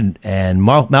dominated, and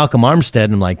Malcolm Armstead.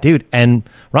 And I'm like, dude, and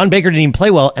Ron Baker didn't even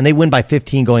play well, and they win by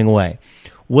 15 going away.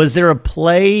 Was there a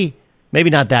play?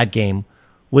 Maybe not that game.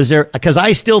 Was there? Because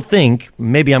I still think,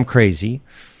 maybe I'm crazy,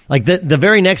 like the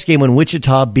very next game when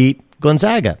Wichita beat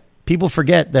Gonzaga, people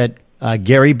forget that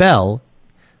Gary Bell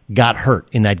got hurt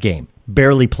in that game,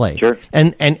 barely played. Sure.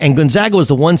 And Gonzaga was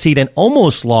the 1 seed and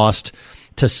almost lost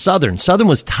to Southern. Southern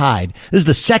was tied. This is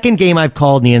the second game I've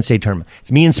called in the NCAA tournament.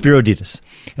 It's me and Spiro Ditas,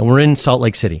 and we're in Salt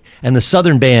Lake City. And the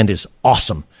Southern band is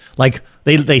awesome. Like,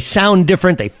 they sound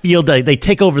different. They feel, they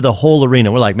take over the whole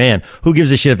arena. We're like, man, who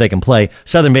gives a shit if they can play?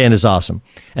 Southern band is awesome.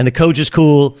 And the coach is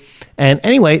cool. And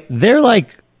anyway, they're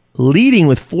like leading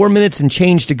with 4 minutes and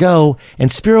change to go.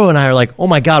 And Spiro and I are like, oh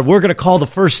my God, we're going to call the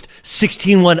first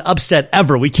 16-1 upset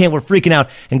ever. We're freaking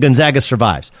out. And Gonzaga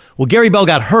survives. Well, Gary Bell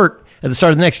got hurt at the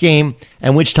start of the next game,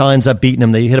 and Wichita ends up beating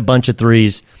them. They hit a bunch of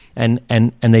threes, and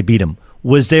they beat them.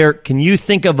 Can you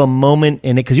think of a moment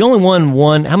in it? Because you only won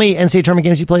one. How many NCAA tournament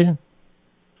games you played in?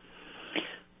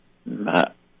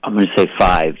 I'm going to say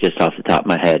 5 just off the top of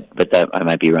my head, but that I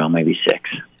might be wrong, maybe 6.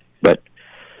 But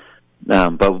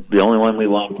the only one we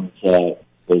won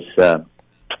was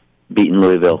beating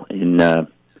Louisville in, I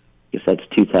guess that's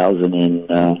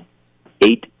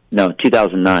 2008. No,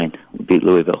 2009. We beat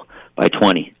Louisville by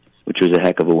 20, which was a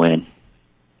heck of a win.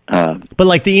 But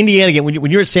like the Indiana game, when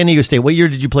you were at San Diego State, what year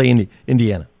did you play in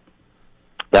Indiana?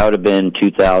 That would have been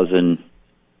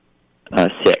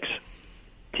 2006.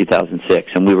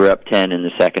 2006, and we were up 10 in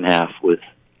the second half with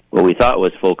what we thought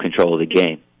was full control of the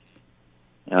game.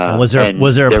 Was there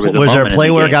a play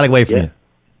where it got away from you?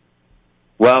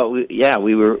 Well,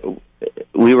 we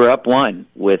were up 1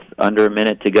 with under a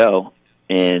minute to go,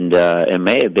 and it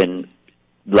may have been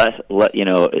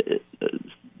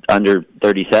under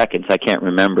 30 seconds. I can't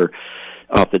remember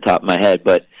off the top of my head,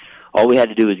 but all we had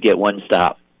to do was get one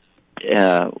stop.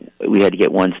 We had to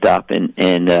get one stop, and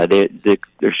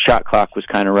their shot clock was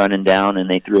kind of running down, and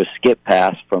they threw a skip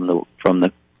pass from the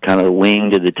kind of the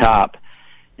wing to the top,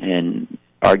 and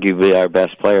arguably our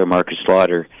best player, Marcus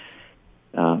Slaughter,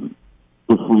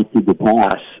 deflected the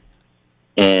pass,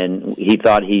 and he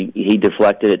thought he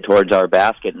deflected it towards our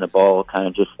basket, and the ball kind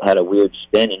of just had a weird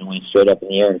spin and went straight up in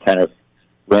the air and kind of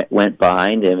went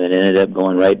behind him and ended up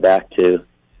going right back to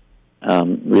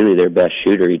really their best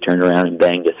shooter. He turned around and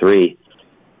banged a 3.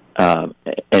 And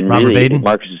Robert really, Vaden?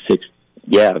 Marcus is 6.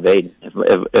 Yeah, Vaden.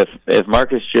 If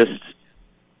Marcus just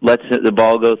lets the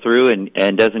ball go through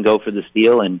and doesn't go for the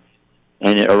steal and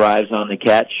it arrives on the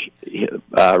catch,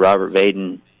 Robert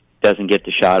Vaden doesn't get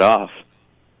the shot off.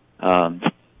 And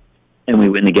we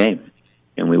win the game.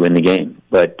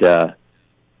 But, that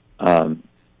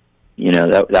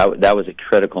was a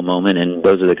critical moment, and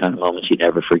those are the kind of moments you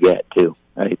never forget, too,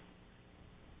 right?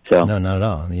 So no, not at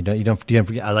all. I mean, you don't forget.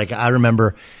 Like, I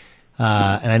remember,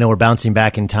 and I know we're bouncing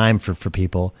back in time for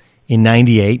people. In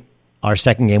 '98, our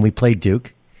second game, we played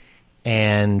Duke,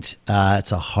 and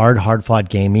it's a hard fought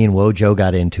game. Me and Wojo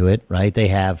got into it. Right? They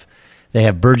have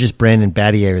Burgess, Brandon,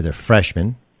 Battier. They're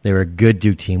freshmen. They were a good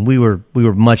Duke team. We were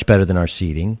much better than our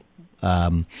seeding,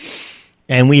 and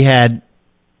we had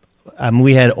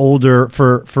older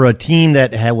for a team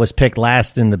that was picked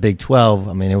last in the Big 12.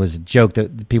 I mean, it was a joke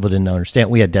that people didn't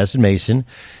understand. We had Desmond Mason,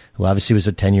 who obviously was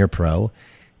a 10-year pro,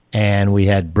 and we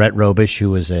had Brett Robish, who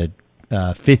was a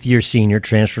fifth-year senior,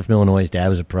 transfer from Illinois. His dad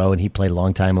was a pro, and he played a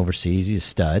long time overseas. He's a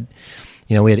stud.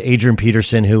 You know, we had Adrian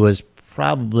Peterson, who was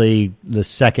probably the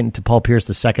second to Paul Pierce,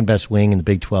 the second best wing in the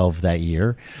Big 12 that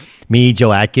year. Me,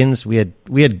 Joe Atkins. We had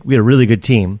a really good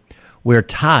team. We're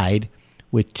tied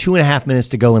with 2.5 minutes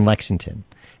to go in Lexington.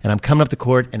 And I'm coming up the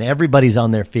court, and everybody's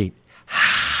on their feet.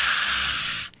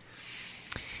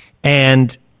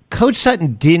 And Coach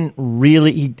Sutton didn't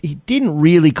really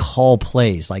call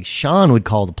plays. Like Sean would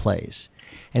call the plays.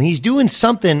 And he's doing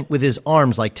something with his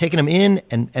arms, like taking them in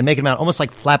and making them out, almost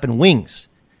like flapping wings.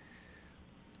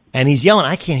 And he's yelling,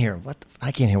 I can't hear him.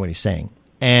 I can't hear what he's saying.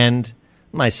 And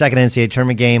my second NCAA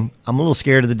tournament game, I'm a little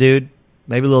scared of the dude,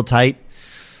 maybe a little tight.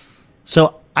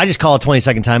 So I just call a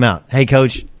 20-second timeout. Hey,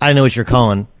 Coach, I know what you're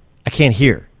calling. I can't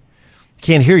hear.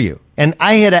 Can't hear you. And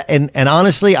and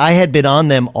honestly, I had been on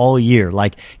them all year.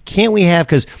 Like, can't we have,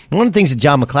 because one of the things that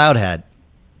John McLeod had,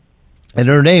 and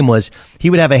her name was, he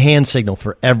would have a hand signal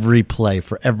for every play,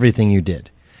 for everything you did.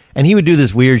 And he would do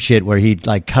this weird shit where he'd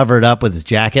like cover it up with his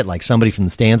jacket, like somebody from the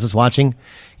stands is watching.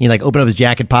 He'd like open up his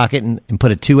jacket pocket and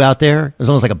put a 2 out there. It was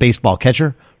almost like a baseball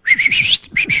catcher.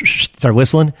 Start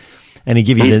whistling. And he'd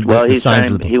give you the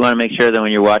sign. He want to make sure that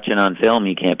when you're watching on film,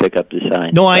 you can't pick up the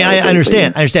sign. No, I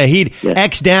understand. He'd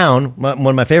X down, one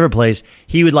of my favorite plays.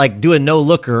 He would like do a no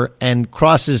looker and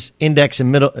cross his index and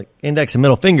middle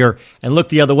finger and look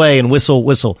the other way and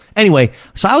whistle. Anyway,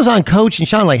 so I was on Coach and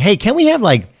Sean like, hey, can we have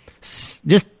like,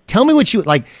 just tell me what you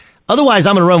like. Otherwise,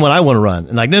 I'm going to run what I want to run.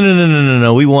 And like,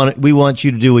 no. We want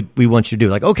you to do what we want you to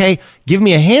do. Like, okay, give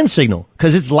me a hand signal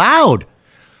because it's loud.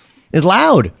 It's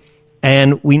loud.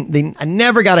 And I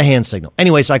never got a hand signal.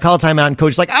 Anyway, so I call a timeout, and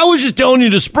Coach's like, I was just telling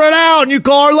you to spread out, and you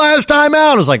call our last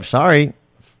timeout. I was like, sorry,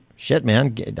 Shit,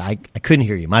 man. I couldn't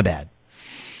hear you. My bad.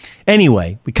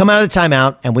 Anyway, we come out of the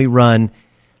timeout and we run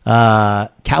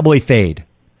Cowboy Fade.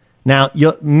 Now,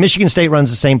 Michigan State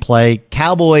runs the same play.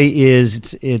 Cowboy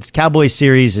it's Cowboy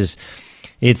series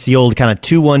it's the old kind of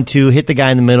 2-1-2, hit the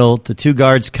guy in the middle, the two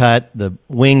guards cut, the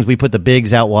wings, we put the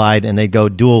bigs out wide, and they go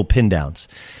dual pin downs.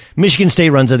 Michigan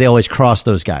State runs it, they always cross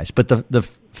those guys. But the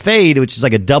fade, which is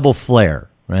like a double flare,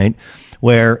 right,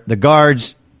 where the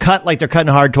guards cut like they're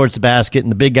cutting hard towards the basket,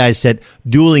 and the big guys set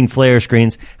dueling flare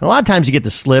screens. And a lot of times you get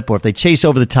the slip, or if they chase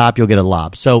over the top, you'll get a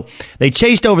lob. So they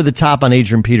chased over the top on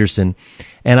Adrian Peterson,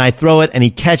 and I throw it, and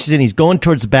he catches it, and he's going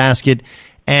towards the basket.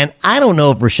 And I don't know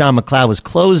if Rashawn McLeod was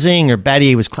closing or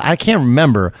Battier was I can't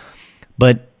remember.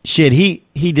 But shit, he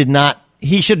did not.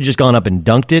 He should have just gone up and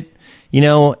dunked it,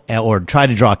 or tried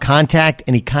to draw contact,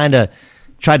 and he kind of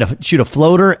tried to shoot a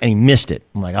floater, and he missed it.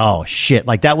 I'm like, oh, shit.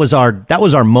 Like, that was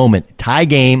our moment. Tie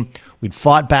game. We'd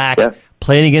fought back,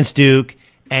 playing against Duke,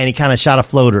 and he kind of shot a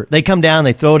floater. They come down,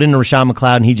 they throw it into Rashawn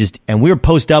McLeod, and we were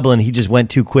post-doubling, he just went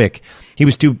too quick. He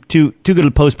was too good a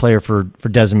post player for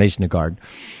Desmond Mason to guard.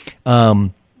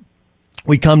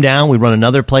 We come down, we run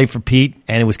another play for Pete,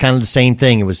 and it was kind of the same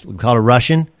thing. We called a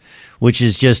Russian, which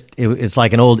is just, it's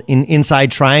like an old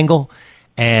inside triangle.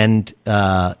 And,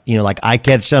 like I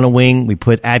catch on a wing, we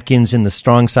put Atkins in the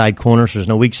strong side corner, so there's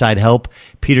no weak side help.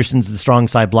 Peterson's the strong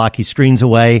side block. He screens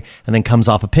away and then comes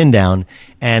off a pin down.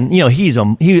 And, he's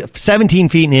 17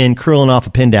 feet in, curling off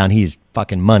a pin down. He's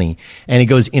fucking money. And it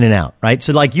goes in and out, right?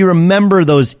 So like you remember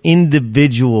those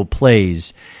individual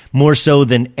plays more so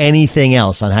than anything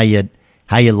else on how you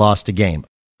lost a game.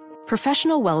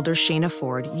 Professional welder Shayna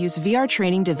Ford used VR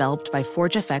training developed by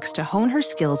ForgeFX to hone her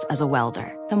skills as a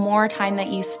welder. The more time that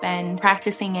you spend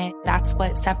practicing it, that's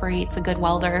what separates a good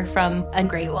welder from a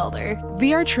great welder.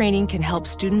 VR training can help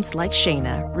students like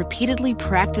Shayna repeatedly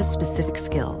practice specific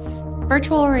skills.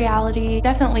 Virtual reality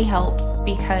definitely helps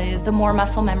because the more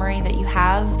muscle memory that you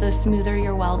have, the smoother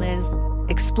your weld is.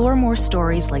 Explore more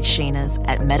stories like Shayna's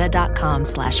at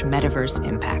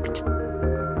meta.com/metaverseimpact.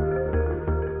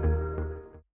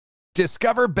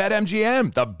 Discover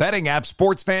BetMGM, the betting app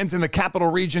sports fans in the capital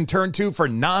region turn to for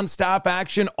nonstop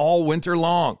action all winter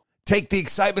long. Take the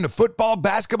excitement of football,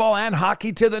 basketball, and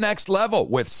hockey to the next level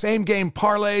with same-game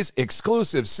parlays,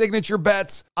 exclusive signature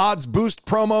bets, odds boost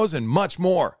promos, and much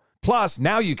more. Plus,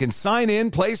 now you can sign in,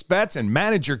 place bets, and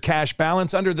manage your cash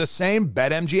balance under the same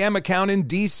BetMGM account in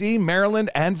D.C., Maryland,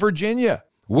 and Virginia.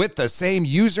 With the same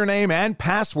username and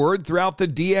password throughout the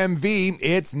DMV,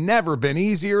 it's never been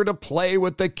easier to play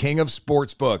with the king of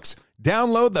sportsbooks.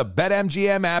 Download the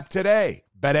BetMGM app today.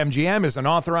 BetMGM is an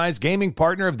authorized gaming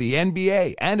partner of the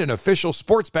NBA and an official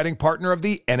sports betting partner of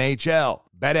the NHL.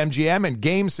 BetMGM and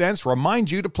GameSense remind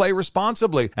you to play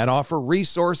responsibly and offer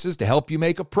resources to help you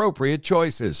make appropriate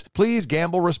choices. Please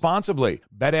gamble responsibly.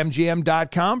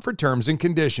 BetMGM.com for terms and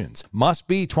conditions. Must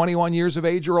be 21 years of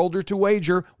age or older to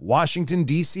wager. Washington,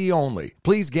 D.C. only.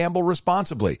 Please gamble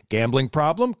responsibly. Gambling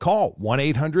problem? Call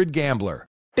 1-800-GAMBLER.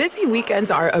 Busy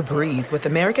weekends are a breeze with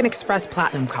American Express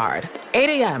Platinum Card. 8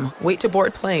 a.m., wait to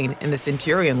board plane in the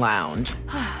Centurion Lounge.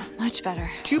 Much better.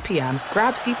 2 p.m.,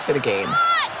 grab seats for the game.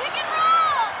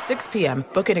 6 p.m.,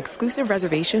 book an exclusive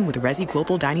reservation with Resi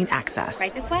Global Dining Access.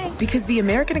 Right this way. Because the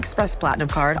American Express Platinum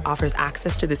Card offers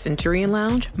access to the Centurion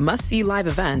Lounge, must-see live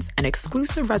events, and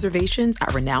exclusive reservations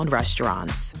at renowned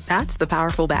restaurants. That's the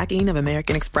powerful backing of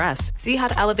American Express. See how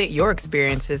to elevate your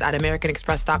experiences at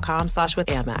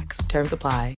americanexpress.com/withAmex. Terms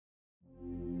apply.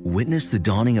 Witness the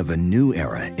dawning of a new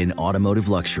era in automotive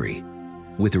luxury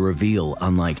with a reveal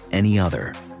unlike any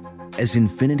other as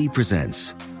Infiniti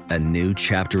presents a new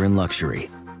chapter in luxury.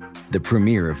 The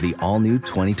premiere of the all-new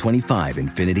 2025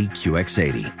 Infiniti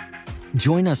QX80.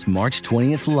 Join us March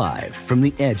 20th live from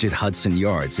the Edge at Hudson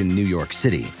Yards in New York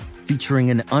City,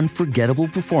 featuring an unforgettable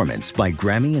performance by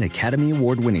Grammy and Academy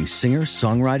Award-winning singer,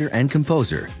 songwriter, and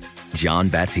composer, Jon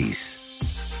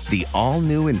Batiste. The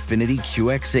all-new Infiniti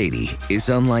QX80 is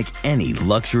unlike any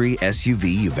luxury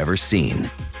SUV you've ever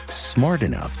seen. Smart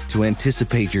enough to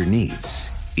anticipate your needs,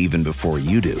 even before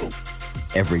you do.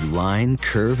 Every line,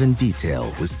 curve, and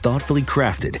detail was thoughtfully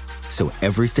crafted so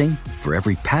everything for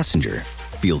every passenger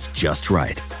feels just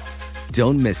right.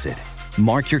 Don't miss it.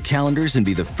 Mark your calendars and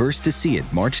be the first to see it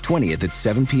March 20th at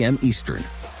 7 p.m. Eastern,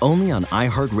 only on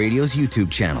iHeartRadio's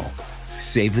YouTube channel.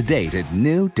 Save the date at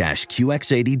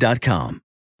new-QX80.com.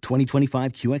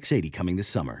 2025 QX80 coming this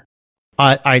summer.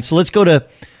 All right, so let's go to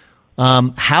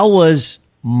how was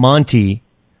Monty,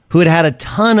 who had a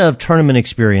ton of tournament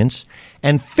experience,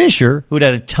 and Fisher, who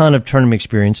had a ton of tournament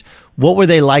experience. What were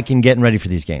they like in getting ready for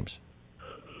these games?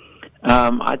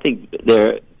 I think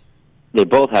they're they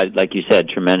both had, like you said,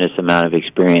 tremendous amount of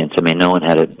experience. I mean, no one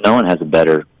has a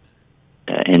better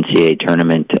NCAA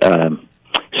tournament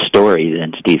story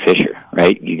than Steve Fisher,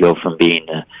 right? You go from being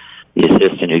the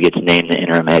assistant who gets named the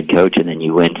interim head coach, and then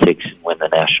you win 6 and win the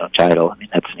national title. I mean,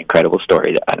 that's an incredible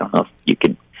story. That I don't know if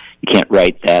you can't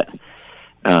write that.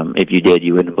 If you did,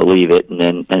 you wouldn't believe it,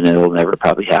 and it'll never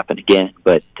probably happen again.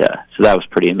 But so that was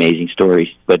pretty amazing stories.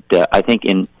 But I think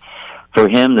for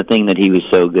him, the thing that he was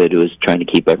so good was trying to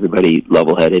keep everybody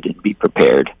level-headed and be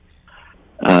prepared.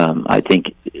 I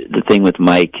think the thing with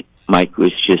Mike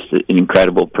was just an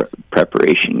incredible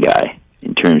preparation guy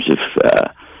in terms of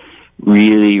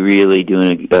really, really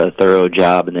doing a thorough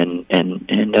job, and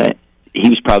he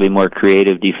was probably more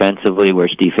creative defensively, where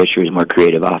Steve Fisher was more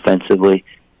creative offensively.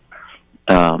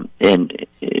 Our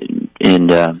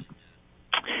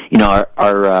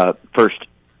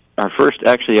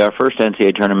first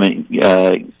NCAA tournament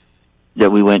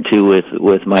that we went to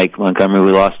with Mike Montgomery,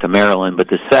 we lost to Maryland. But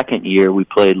the second year we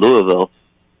played Louisville,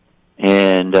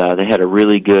 and they had a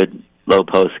really good low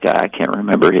post guy. I can't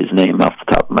remember his name off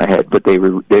the top of my head, but they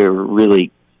were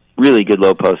really, really good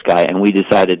low post guy. And we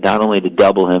decided not only to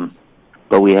double him,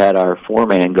 but we had our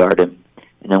 4-man guard him,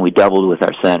 and then we doubled with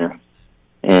our center.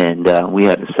 And we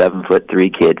had a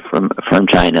 7'3" kid from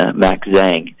China, Max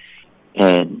Zhang,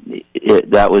 and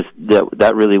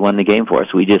that really won the game for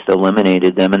us. We just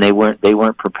eliminated them, and they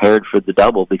weren't prepared for the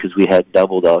double because we had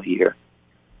doubled all year,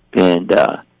 and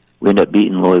we ended up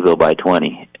beating Louisville by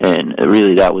 20. And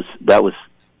really, that was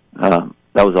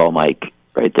all Mike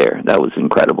right there. That was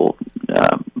incredible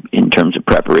in terms of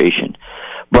preparation.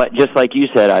 But just like you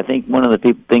said, I think one of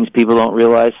the things people don't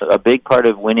realize, a big part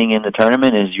of winning in the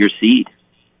tournament is your seed.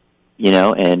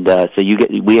 And so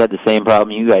we had the same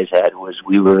problem you guys had. Was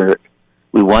we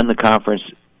won the conference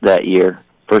that year,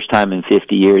 first time in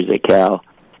 50 years at Cal,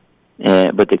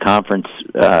 but the conference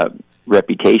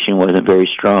reputation wasn't very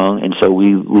strong, and so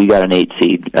we got an 8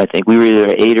 seed. I think we were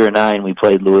either 8 or 9. We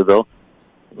played Louisville,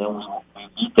 and then we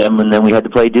beat them, and then we had to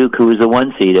play Duke, who was the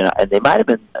 1 seed, and they might have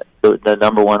been the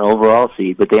number 1 overall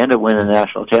seed, but they ended up winning the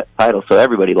national title, so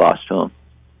everybody lost to them.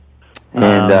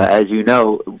 And as you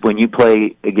know, when you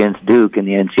play against Duke in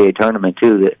the NCAA tournament,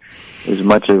 too, that as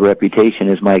much of a reputation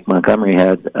as Mike Montgomery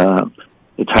had,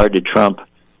 it's hard to trump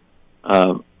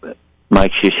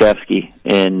Mike Krzyzewski.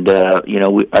 And,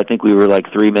 I think we were like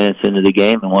 3 minutes into the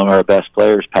game, and one of our best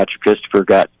players, Patrick Christopher,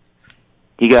 got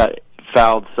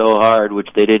fouled so hard, which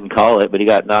they didn't call it, but he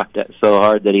got knocked out so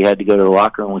hard that he had to go to the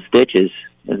locker room with stitches,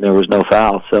 and there was no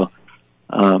foul. So,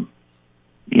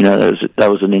 that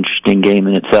was an interesting game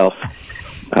in itself.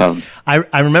 I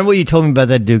remember what you told me about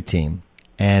that Duke team,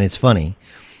 and it's funny.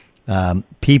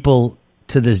 People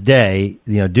to this day,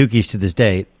 Dukies to this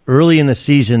day, early in the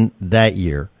season that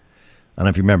year, I don't know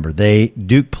if you remember,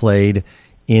 Duke played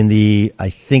in I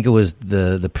think it was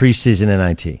the preseason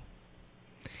NIT.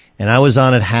 And I was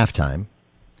on at halftime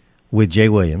with Jay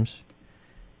Williams,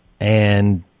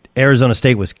 and Arizona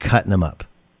State was cutting them up.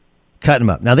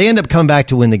 Now, they ended up coming back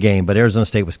to win the game, but Arizona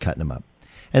State was cutting them up.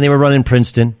 And they were running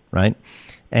Princeton, right?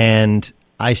 And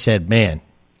I said, man,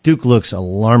 Duke looks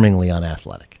alarmingly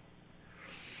unathletic.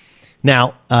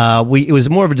 Now, it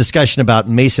was more of a discussion about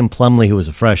Mason Plumlee, who was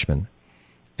a freshman,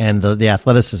 and the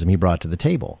athleticism he brought to the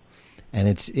table. And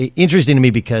it's interesting to me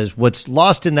because what's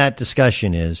lost in that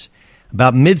discussion is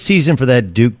about midseason for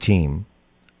that Duke team,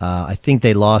 I think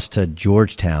they lost to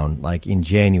Georgetown like in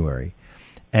January,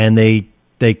 and they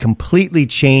completely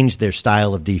changed their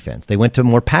style of defense. They went to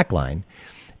more pack line,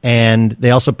 and they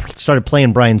also started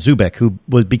playing Brian Zubek, who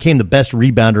became the best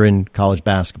rebounder in college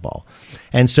basketball.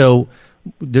 And so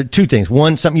there are 2 things.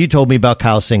 One, something you told me about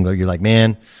Kyle Singler. You're like,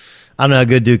 man, I don't know how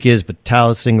good Duke is, but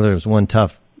Kyle Singler is one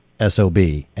tough SOB.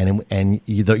 And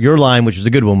your line, which was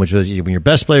a good one, which was when your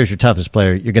best player is your toughest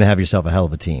player, you're going to have yourself a hell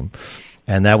of a team.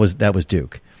 And that was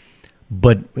Duke.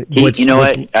 But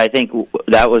I think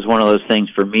that was one of those things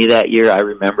for me that year. I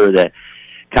remember that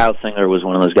Kyle Singler was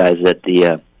one of those guys that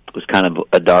was kind of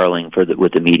a darling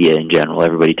with the media in general.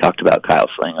 Everybody talked about Kyle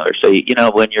Singler. So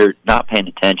when you're not paying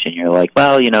attention, you're like,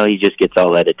 well, he just gets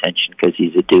all that attention because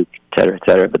he's a Duke, et cetera, et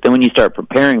cetera. But then when you start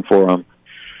preparing for him,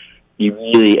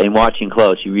 and watching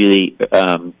close, you really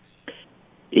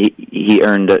he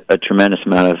earned a tremendous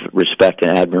amount of respect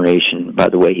and admiration by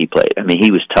the way he played. I mean,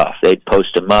 he was tough. They'd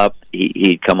post him up.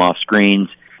 He'd come off screens.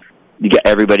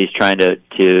 Everybody's trying to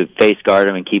face guard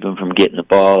him and keep him from getting the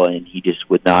ball, and he just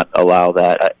would not allow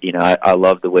that. I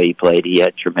loved the way he played. He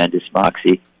had tremendous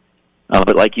moxie.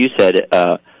 But like you said,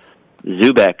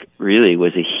 Zubek really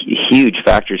was a huge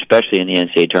factor, especially in the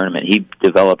NCAA tournament. He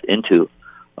developed into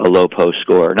a low post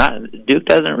scorer. Duke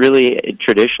doesn't really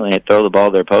traditionally throw the ball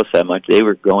to their post that much. They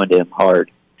were going to him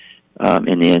hard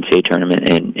in the NCAA tournament,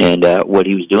 and what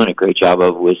he was doing a great job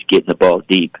of was getting the ball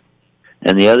deep.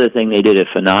 And the other thing they did a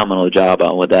phenomenal job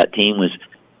on with that team was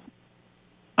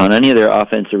on any of their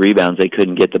offensive rebounds, they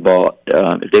couldn't get the ball.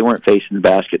 If they weren't facing the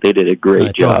basket, they did a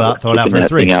great job of keeping that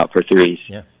thing out for threes.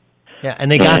 Yeah, and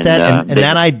they got that,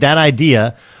 and that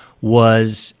idea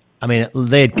was, I mean,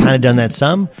 they had kind of done that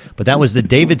some, but that was the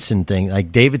Davidson thing.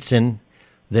 Like Davidson,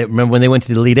 remember when they went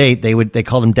to the Elite Eight, they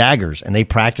called them daggers, and they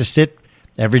practiced it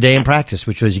every day in practice,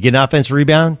 which was you get an offensive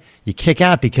rebound, you kick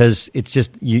out because it's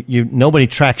just nobody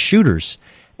tracks shooters.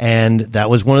 And that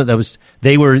was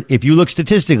if you look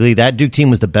statistically, that Duke team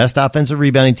was the best offensive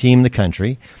rebounding team in the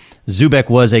country. Zubek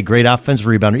was a great offensive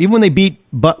rebounder. Even when they beat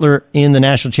Butler in the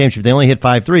national championship, they only hit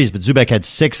 5 threes, but Zubek had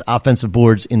 6 offensive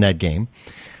boards in that game.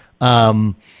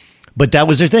 But that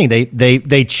was their thing.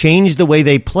 They changed the way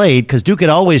they played because Duke had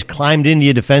always climbed into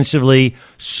you defensively,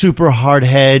 super hard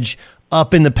hedge,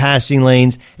 up in the passing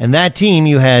lanes. And that team,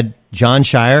 you had John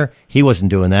Shire, he wasn't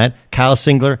doing that. Kyle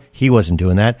Singler, he wasn't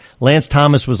doing that. Lance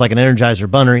Thomas was like an Energizer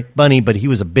bunny, but he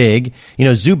was a big.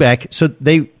 Zubek. So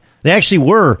they actually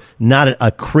were not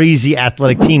a crazy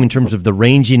athletic team in terms of the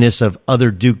ranginess of other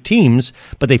Duke teams,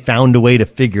 but they found a way to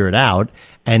figure it out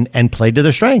and played to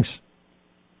their strengths.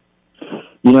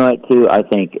 You know what, too? I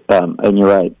think, and you're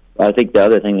right, I think the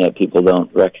other thing that people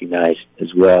don't recognize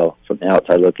as well from the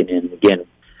outside looking in, again,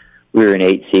 we were an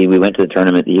 8 seed. We went to the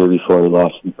tournament the year before. We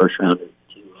lost in the first round to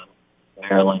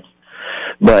Maryland.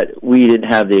 But we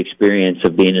didn't have the experience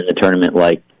of being in the tournament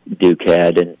like Duke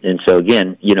had. And so,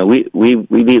 again, we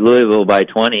beat Louisville by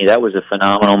 20. That was a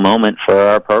phenomenal moment for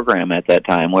our program at that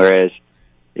time. Whereas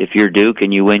if you're Duke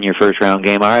and you win your first round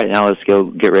game, all right, now let's go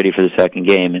get ready for the second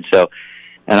game. And so,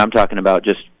 and I'm talking about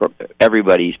just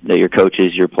everybody, your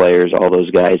coaches, your players, all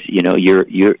those guys, you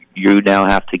now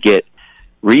have to get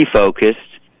refocused.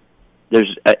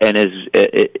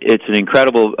 It's an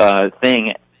incredible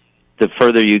thing. The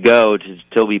further you go to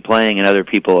still be playing and other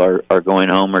people are going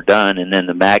home or done, and then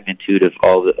the magnitude of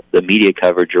all the media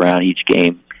coverage around each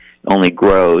game only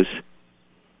grows.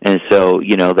 And so,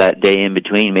 that day in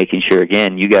between, making sure,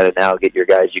 again, you got to now get your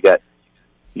guys, you got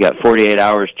 48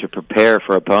 hours to prepare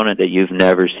for an opponent that you've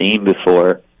never seen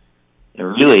before. And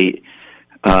really,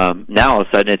 now all of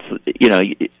a sudden it's,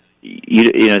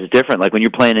 it's different. Like when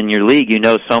you're playing in your league, you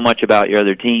know so much about your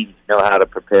other team. You know how to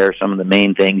prepare some of the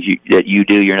main things that you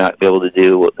do you're not able to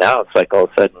do. Well, now it's like all of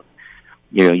a sudden,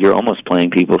 you're almost playing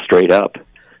people straight up.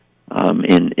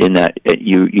 In that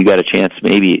you got a chance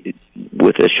maybe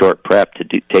with a short prep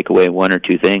to take away 1 or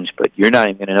 2 things, but you're not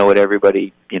even going to know what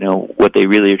everybody, what they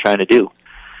really are trying to do.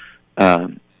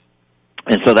 And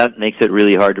so that makes it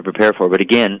really hard to prepare for. But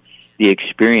again, the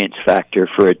experience factor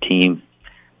for a team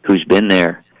who's been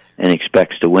there and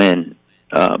expects to win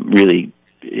really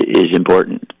is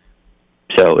important.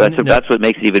 So that's what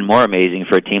makes it even more amazing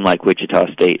for a team like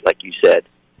Wichita State, like you said,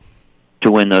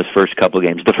 to win those first couple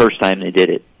games, the first time they did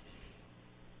it.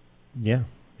 Yeah,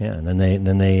 and then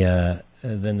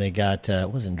they got it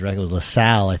wasn't Drake, it was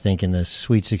LaSalle, I think, in the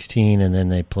Sweet 16, and then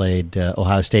they played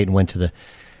Ohio State and went to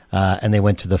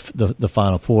the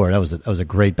Final Four. That was a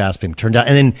great basketball game. Turned out,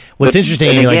 and then what's interesting,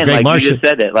 and again, Greg Marshall, you just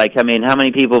said it. Like, I mean, how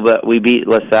many people? But we beat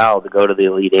LaSalle to go to the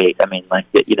Elite Eight. I mean,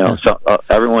 so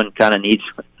everyone kind of needs.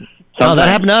 No, that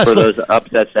happened to us. For those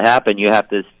upsets to happen, there has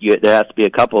to be a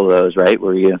couple of those, right?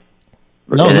 Where you.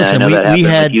 No, listen, we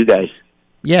had you guys.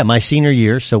 Yeah, my senior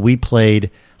year, so we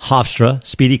played Hofstra,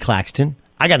 Speedy Claxton.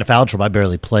 I got in foul trouble. I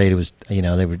barely played. It was, he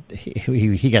got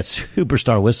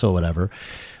superstar whistle, whatever.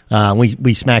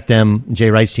 We smacked them, Jay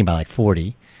Wright's team, by like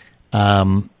 40.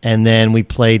 And then we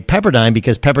played Pepperdine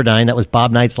because Pepperdine, that was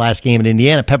Bob Knight's last game in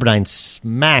Indiana. Pepperdine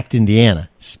smacked Indiana,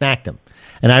 smacked them.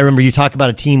 And I remember you talk about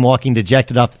a team walking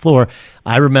dejected off the floor.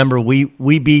 I remember we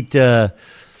beat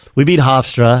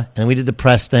Hofstra and we did the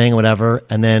press thing, whatever.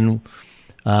 And then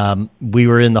we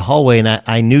were in the hallway, and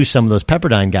I knew some of those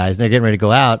Pepperdine guys, and they're getting ready to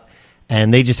go out,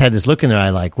 and they just had this look in their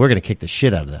eye like, we're going to kick the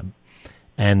shit out of them.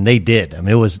 And they did. I mean,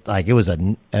 it was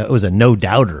a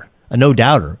no-doubter.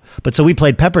 But so we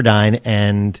played Pepperdine,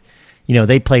 and,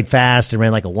 they played fast and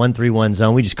ran like a 1-3-1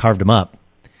 zone. We just carved them up.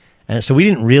 And so we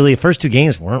didn't really, the first 2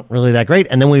 games weren't really that great.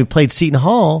 And then when we played Seton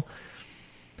Hall,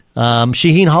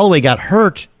 Shaheen Holloway got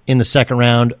hurt in the second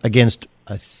round against,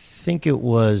 I think it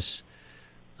was,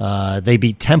 they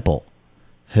beat Temple,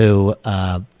 who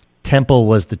Temple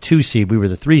was the 2 seed. We were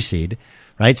the 3 seed,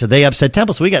 right? So they upset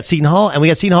Temple. So we got Seton Hall, and we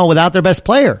got Seton Hall without their best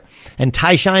player. And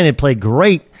Ty Shine had played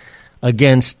great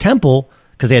against Temple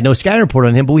because they had no scouting report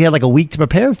on him, but we had like a week to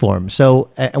prepare for him. So,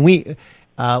 and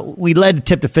We led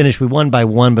tip to finish. We won by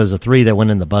 1, but it was a 3 that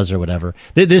went in the buzzer or whatever.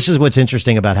 This is what's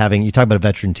interesting about you talk about a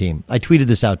veteran team. I tweeted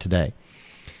this out today.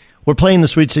 We're playing the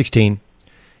Sweet 16,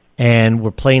 and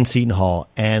we're playing Seton Hall,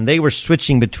 and they were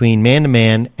switching between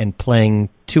man-to-man and playing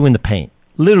 2 in the paint.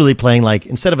 Literally playing like,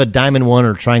 instead of a diamond 1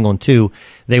 or a triangle and 2,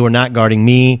 they were not guarding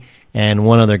me and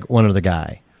one other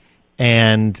guy.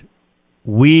 And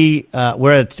we're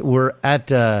at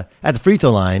the free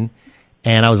throw line,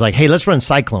 and I was like, hey, let's run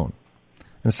Cyclone.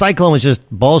 And Cyclone was just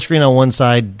ball screen on one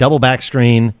side, double back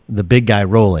screen, the big guy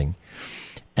rolling.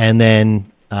 And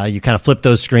then you kind of flip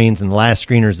those screens, and the last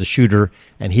screener is the shooter,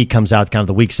 and he comes out kind of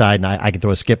the weak side, and I can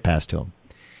throw a skip pass to him.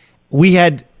 We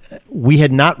had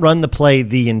not run the play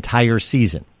the entire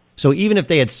season. So even if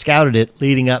they had scouted it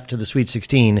leading up to the Sweet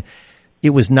 16,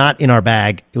 it was not in our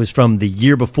bag. It was from the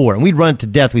year before. And we'd run it to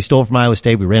death. We stole it from Iowa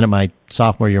State. We ran it my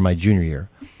sophomore year, my junior year.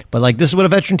 But like, this is what a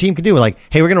veteran team can do. We're like,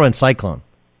 hey, we're going to run Cyclone.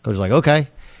 Coach was like, okay.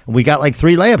 And we got like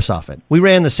 3 layups off it. We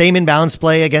ran the same inbounds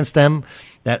play against them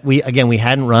that we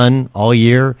hadn't run all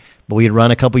year, but we had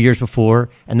run a couple years before.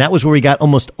 And that was where we got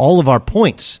almost all of our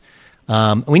points.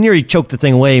 We nearly choked the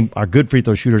thing away. Our good free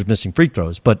throw shooters missing free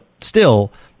throws, but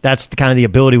still, that's kind of the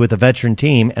ability with a veteran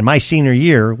team. And my senior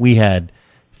year, we had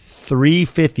 3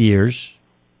 fifth years,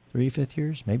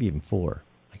 maybe even 4.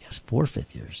 I guess 4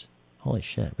 fifth years. Holy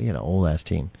shit, we had an old ass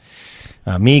team.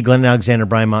 Me, Glenn Alexander,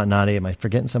 Brian Montanati. Am I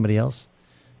forgetting somebody else?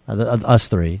 Us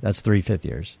 3. That's 3 fifth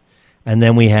years. And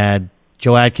then we had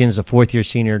Joe Atkins, a 4th year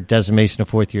senior, Desmond Mason, a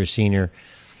 4th year senior.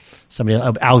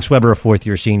 Alex Weber, a 4th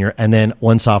year senior, and then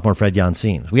 1 sophomore, Fred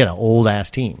Janssen. We had an old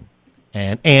ass team,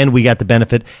 and we got the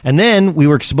benefit. And then we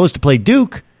were supposed to play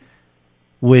Duke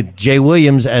with Jay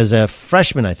Williams as a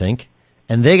freshman, I think,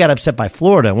 and they got upset by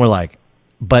Florida. And we're like,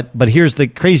 but here's the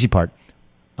crazy part: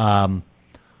 one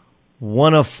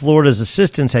of Florida's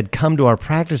assistants had come to our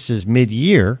practices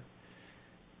mid-year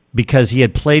because he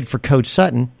had played for Coach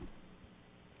Sutton.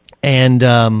 And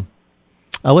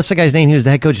what's the guy's name? He was the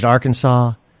head coach at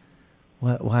Arkansas.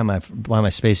 Why am I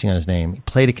spacing on his name? He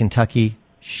played at Kentucky.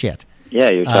 Shit. Yeah,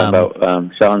 you're talking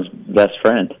about Sean's best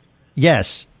friend.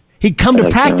 Yes, he'd come to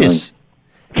practice.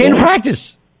 Came to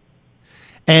practice.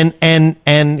 And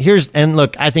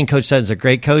look, I think Coach Sutton's a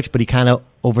great coach, but he kind of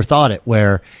overthought it.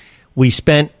 Where we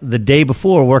spent the day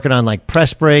before working on like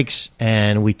press breaks,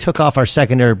 and we took off our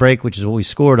secondary break, which is what we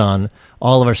scored on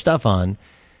all of our stuff on.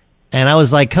 And I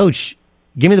was like, Coach,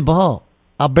 give me the ball.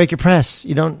 I'll break your press.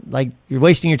 You're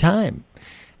wasting your time.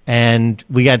 And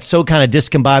we got so kind of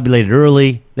discombobulated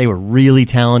early. They were really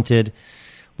talented.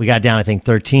 We got down, I think,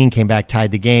 13, came back,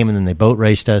 tied the game, and then they boat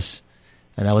raced us.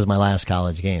 And that was my last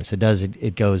college game. So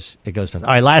it goes fast. All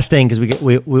right, last thing, because we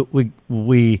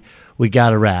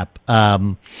got to wrap.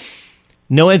 No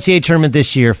NCAA tournament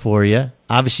this year for you.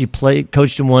 Obviously,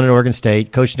 coached in one at Oregon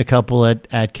State, coached in a couple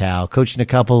at Cal, coached in a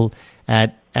couple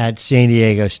at San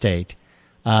Diego State.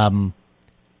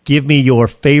 Give me your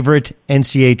favorite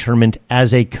NCAA tournament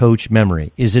as a coach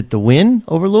memory. Is it the win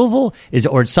over Louisville?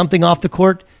 Or it's something off the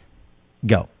court?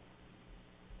 Go.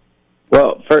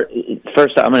 Well, first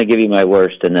I'm going to give you my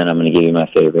worst, and then I'm going to give you my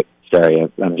favorite. Sorry,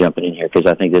 I'm jumping in here because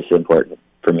I think this is important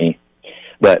for me.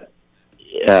 But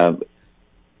 1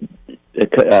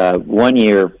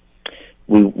 year,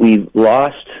 we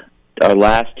lost our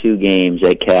last 2 games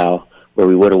at Cal where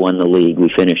we would have won the league. We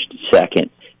finished second.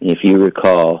 And if you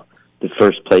recall, the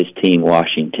first place team,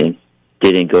 Washington,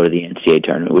 didn't go to the NCAA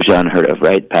tournament, which is unheard of,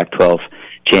 right? Pac-12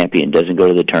 champion doesn't go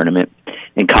to the tournament.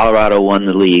 And Colorado won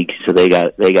the league, so they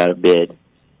got a bid.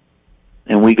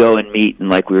 And we go and meet, and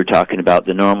like we were talking about,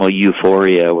 the normal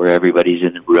euphoria where everybody's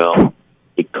in the room,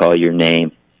 they call your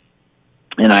name.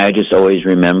 And I just always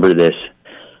remember this,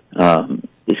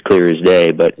 as clear as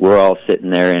day. But we're all sitting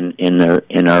there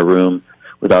in our room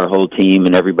with our whole team,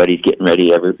 and everybody's getting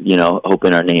ready,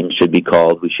 hoping our names should be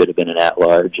called. We should have been an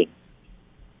at-large.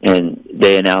 And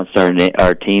they announced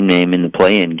our team name in the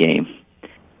play-in game.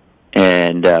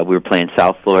 And we were playing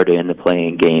South Florida in the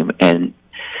play-in game, and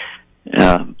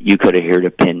you could have heard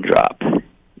a pin drop.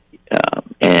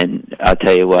 And I'll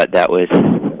tell you what, that was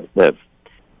the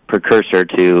precursor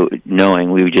to knowing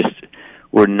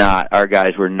our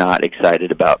guys were not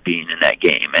excited about being in that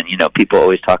game. And, people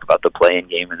always talk about the play-in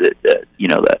game,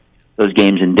 those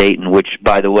games in Dayton, which,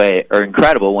 by the way, are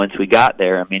incredible once we got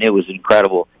there. I mean, it was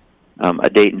incredible.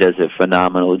 Dayton does a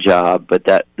phenomenal job, but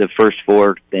the first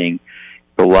 4 thing,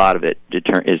 a lot of it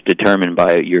is determined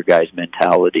by your guys'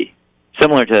 mentality.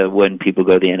 Similar to when people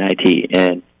go to the NIT.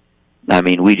 And, I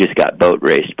mean, we just got boat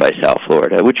raced by South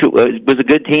Florida, which was a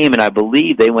good team, and I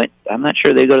believe they went, I'm not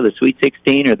sure they go to the Sweet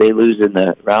 16 or they lose in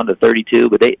the round of 32,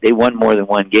 but they won more than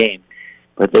one game.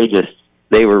 But they just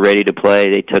they were ready to play.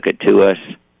 They took it to us,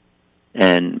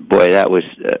 and boy, that was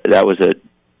a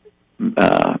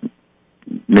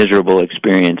miserable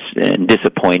experience and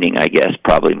disappointing, I guess,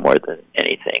 probably more than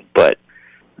anything. But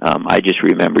I just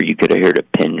remember you could have heard a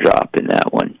pin drop in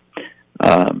that one.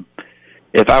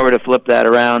 If I were to flip that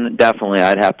around, definitely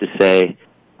I'd have to say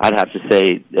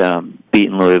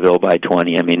beating Louisville by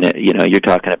 20. I mean, you're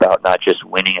talking about not just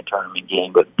winning a tournament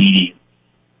game, but beating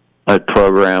a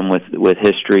program with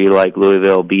history like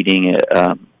Louisville, beating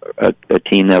a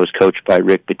team that was coached by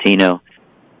Rick Pitino,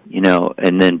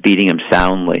 and then beating them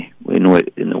soundly in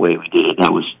the way we did it.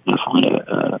 That was definitely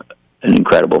an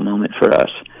incredible moment for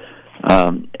us.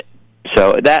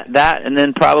 So that, and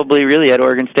then probably really at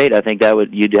Oregon State, I think I'd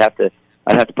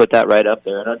have to put that right up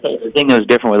there. And I'll tell you, the thing that was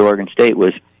different with Oregon State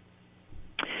was,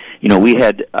 we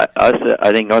had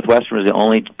I think Northwestern was the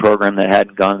only program that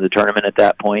hadn't gone to the tournament at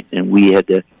that point, and we had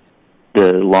the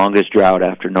longest drought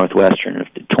after Northwestern of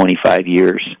 25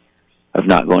 years of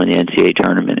not going to the NCAA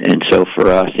tournament. And so for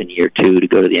us in year 2 to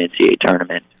go to the NCAA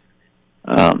tournament,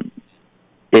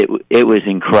 it was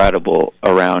incredible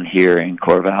around here in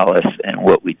Corvallis and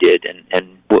what we did.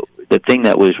 And the thing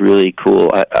that was really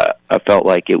cool, I felt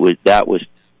like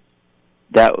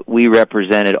that we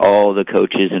represented all the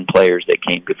coaches and players that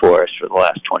came before us for the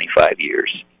last 25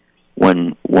 years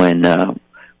when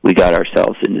we got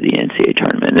ourselves into the NCAA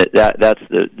tournament. That's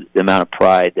the amount of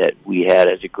pride that we had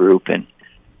as a group and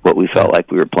what we felt like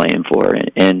we were playing for.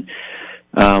 And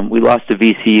we lost to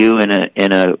VCU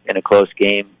in a close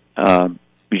game.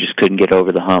 We just couldn't get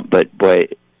over the hump. But boy,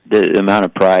 the amount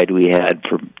of pride we had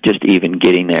for just even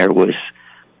getting there was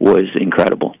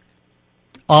incredible.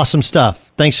 Awesome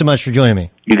stuff. Thanks so much for joining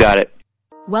me. You got it.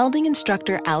 Welding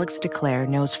instructor Alex DeClaire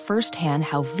knows firsthand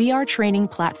how VR training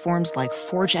platforms like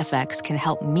ForgeFX can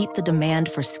help meet the demand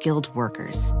for skilled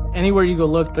workers. Anywhere you go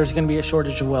look, there's going to be a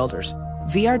shortage of welders.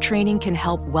 VR training can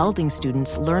help welding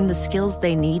students learn the skills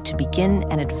they need to begin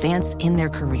and advance in their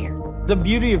career. The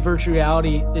beauty of virtual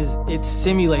reality is it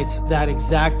simulates that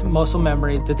exact muscle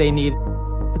memory that they need.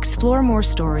 Explore more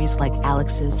stories like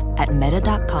Alex's at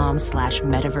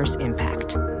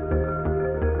meta.com/metaverseimpact.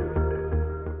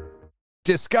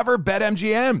 Discover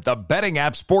BetMGM, the betting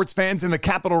app sports fans in the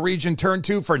capital region turn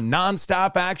to for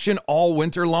nonstop action all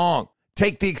winter long.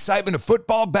 Take the excitement of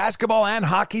football, basketball, and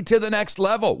hockey to the next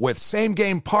level with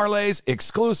same-game parlays,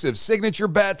 exclusive signature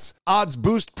bets, odds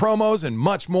boost promos, and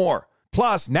much more.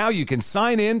 Plus, now you can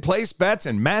sign in, place bets,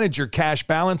 and manage your cash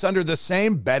balance under the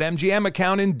same BetMGM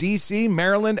account in D.C.,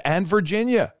 Maryland, and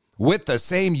Virginia. With the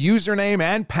same username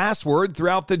and password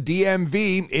throughout the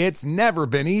DMV, it's never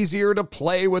been easier to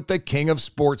play with the king of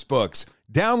sportsbooks.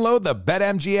 Download the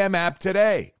BetMGM app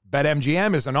today.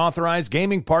 BetMGM is an authorized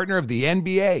gaming partner of the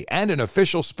NBA and an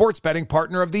official sports betting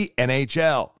partner of the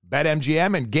NHL.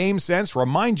 BetMGM and GameSense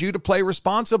remind you to play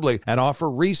responsibly and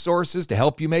offer resources to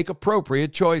help you make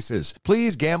appropriate choices.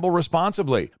 Please gamble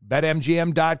responsibly.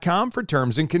 BetMGM.com for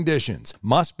terms and conditions.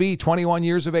 Must be 21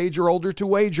 years of age or older to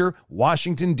wager.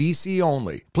 Washington, D.C.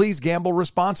 only. Please gamble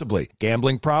responsibly.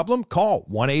 Gambling problem? Call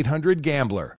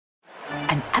 1-800-GAMBLER.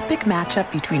 An epic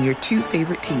matchup between your two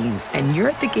favorite teams, and you're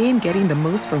at the game getting the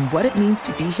most from what it means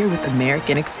to be here with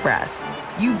American Express.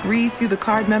 You breeze through the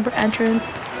card member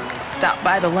entrance, stop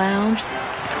by the lounge.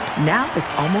 Now it's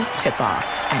almost tip-off,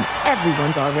 and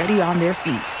everyone's already on their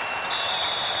feet.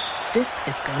 This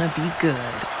is gonna be good.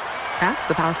 That's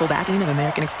the powerful backing of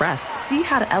American Express. See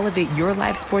how to elevate your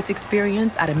live sports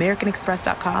experience at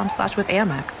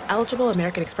americanexpress.com/withAmex. Eligible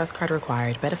American Express card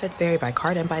required. Benefits vary by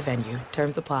card and by venue.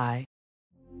 Terms apply.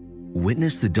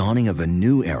 Witness the dawning of a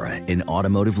new era in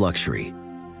automotive luxury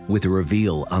with a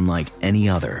reveal unlike any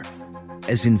other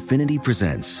as Infiniti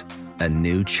presents a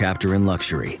new chapter in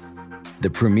luxury, the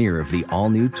premiere of the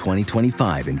all-new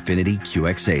 2025 Infiniti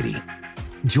QX80.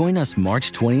 Join us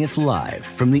March 20th live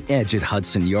from the Edge at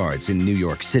Hudson Yards in New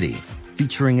York City,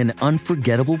 featuring an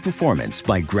unforgettable performance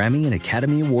by Grammy and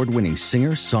Academy Award-winning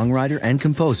singer, songwriter, and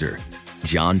composer,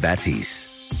 Jon Batiste.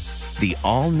 The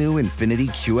all-new Infiniti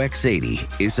QX80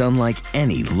 is unlike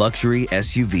any luxury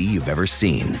SUV you've ever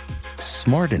seen.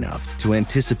 Smart enough to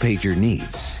anticipate your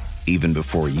needs, even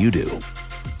before you do.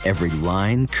 Every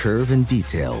line, curve, and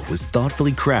detail was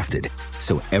thoughtfully crafted,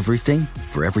 so everything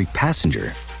for every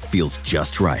passenger feels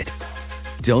just right.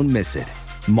 Don't miss it.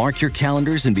 Mark your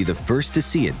calendars and be the first to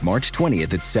see it March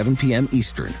 20th at 7 p.m.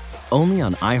 Eastern, only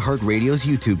on iHeartRadio's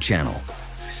YouTube channel.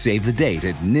 Save the date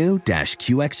at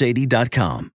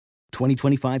new-QX80.com.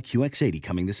 2025 QX80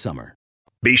 coming this summer.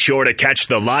 Be sure to catch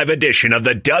the live edition of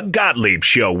the Doug Gottlieb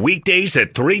Show weekdays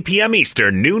at 3 p.m.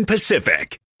 Eastern, noon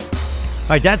Pacific. All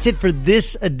right, that's it for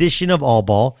this edition of All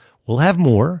Ball. We'll have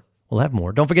more We'll have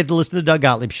more. Don't forget to listen to the Doug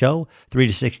Gottlieb Show, 3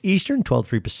 to 6 Eastern, 12 to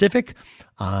 3 Pacific,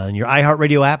 on your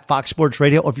iHeartRadio app, Fox Sports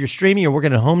Radio. Or if you're streaming or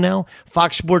working at home now,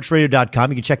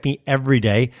 foxsportsradio.com. You can check me every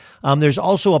day. There's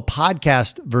also a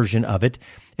podcast version of it.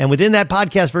 And within that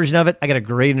podcast version of it, I got a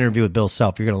great interview with Bill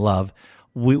Self you're going to love.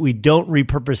 We don't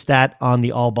repurpose that on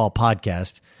the All Ball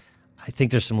podcast. I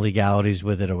think there's some legalities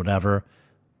with it or whatever.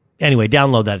 Anyway,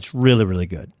 download that. It's really, really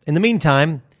good. In the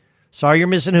meantime, sorry you're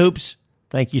missing hoops.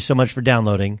 Thank you so much for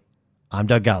downloading. I'm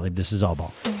Doug Gottlieb. This is All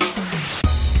Ball.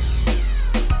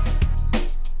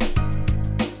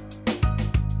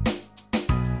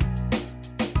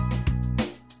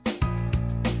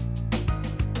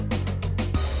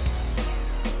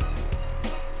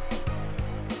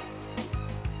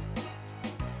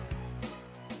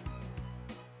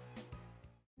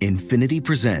 Infiniti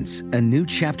presents a new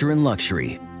chapter in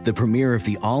luxury, the premiere of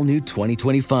the all-new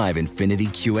 2025 Infiniti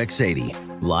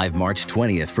QX80, live March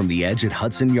 20th from the Edge at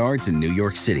Hudson Yards in New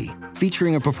York City,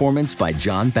 featuring a performance by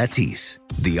John Batiste.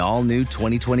 The all-new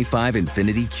 2025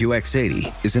 Infiniti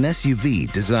QX80 is an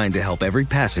SUV designed to help every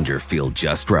passenger feel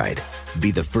just right. Be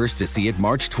the first to see it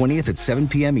March 20th at 7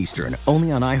 p.m. Eastern,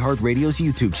 only on iHeartRadio's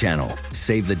YouTube channel.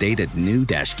 Save the date at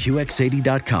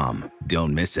new-QX80.com.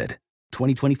 Don't miss it.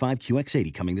 2025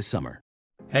 QX80 coming this summer.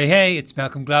 Hey, it's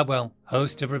Malcolm Gladwell,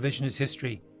 host of Revisionist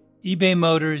History. eBay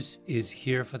Motors is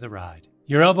here for the ride.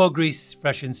 Your elbow grease,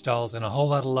 fresh installs, and a whole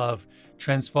lot of love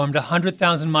transformed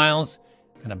 100,000 miles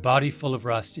and a body full of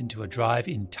rust into a drive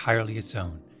entirely its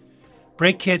own.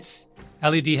 Brake kits,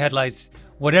 LED headlights,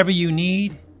 whatever you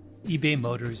need, eBay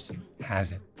Motors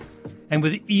has it. And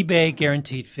with eBay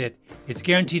Guaranteed Fit, it's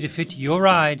guaranteed to fit your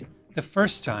ride the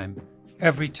first time,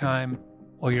 every time,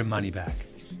 or your money back.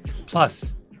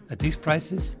 Plus, at these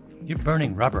prices, you're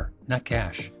burning rubber, not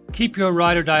cash. Keep your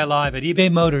ride or die alive at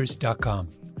ebaymotors.com.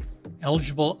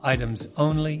 Eligible items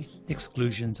only.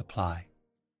 Exclusions apply.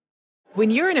 When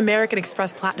you're an American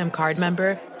Express Platinum Card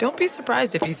member, don't be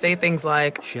surprised if you say things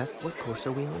like, Chef, what course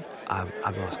are we on?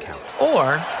 I've lost count.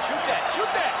 Or, Shoot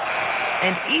that!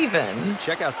 And even,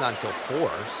 checkout's not until 4,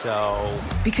 so...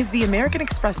 Because the American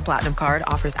Express Platinum Card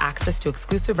offers access to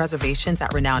exclusive reservations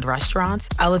at renowned restaurants,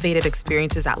 elevated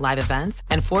experiences at live events,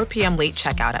 and 4 p.m. late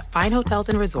checkout at fine hotels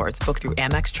and resorts booked through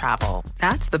Amex Travel.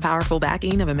 That's the powerful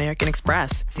backing of American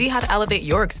Express. See how to elevate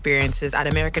your experiences at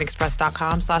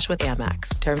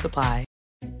americanexpress.com/withAmex. Terms apply.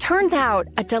 Turns out,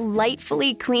 a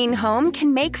delightfully clean home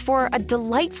can make for a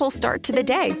delightful start to the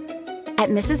day. At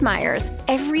Mrs. Meyer's,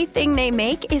 everything they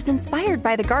make is inspired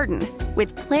by the garden.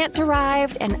 With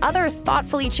plant-derived and other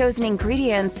thoughtfully chosen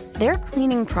ingredients, their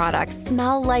cleaning products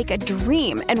smell like a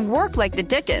dream and work like the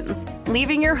Dickens,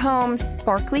 leaving your home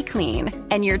sparkly clean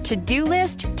and your to-do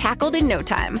list tackled in no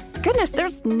time. Goodness,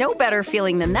 there's no better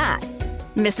feeling than that.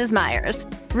 Mrs. Meyer's,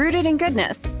 rooted in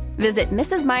goodness. Visit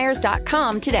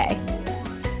mrsmeyers.com today.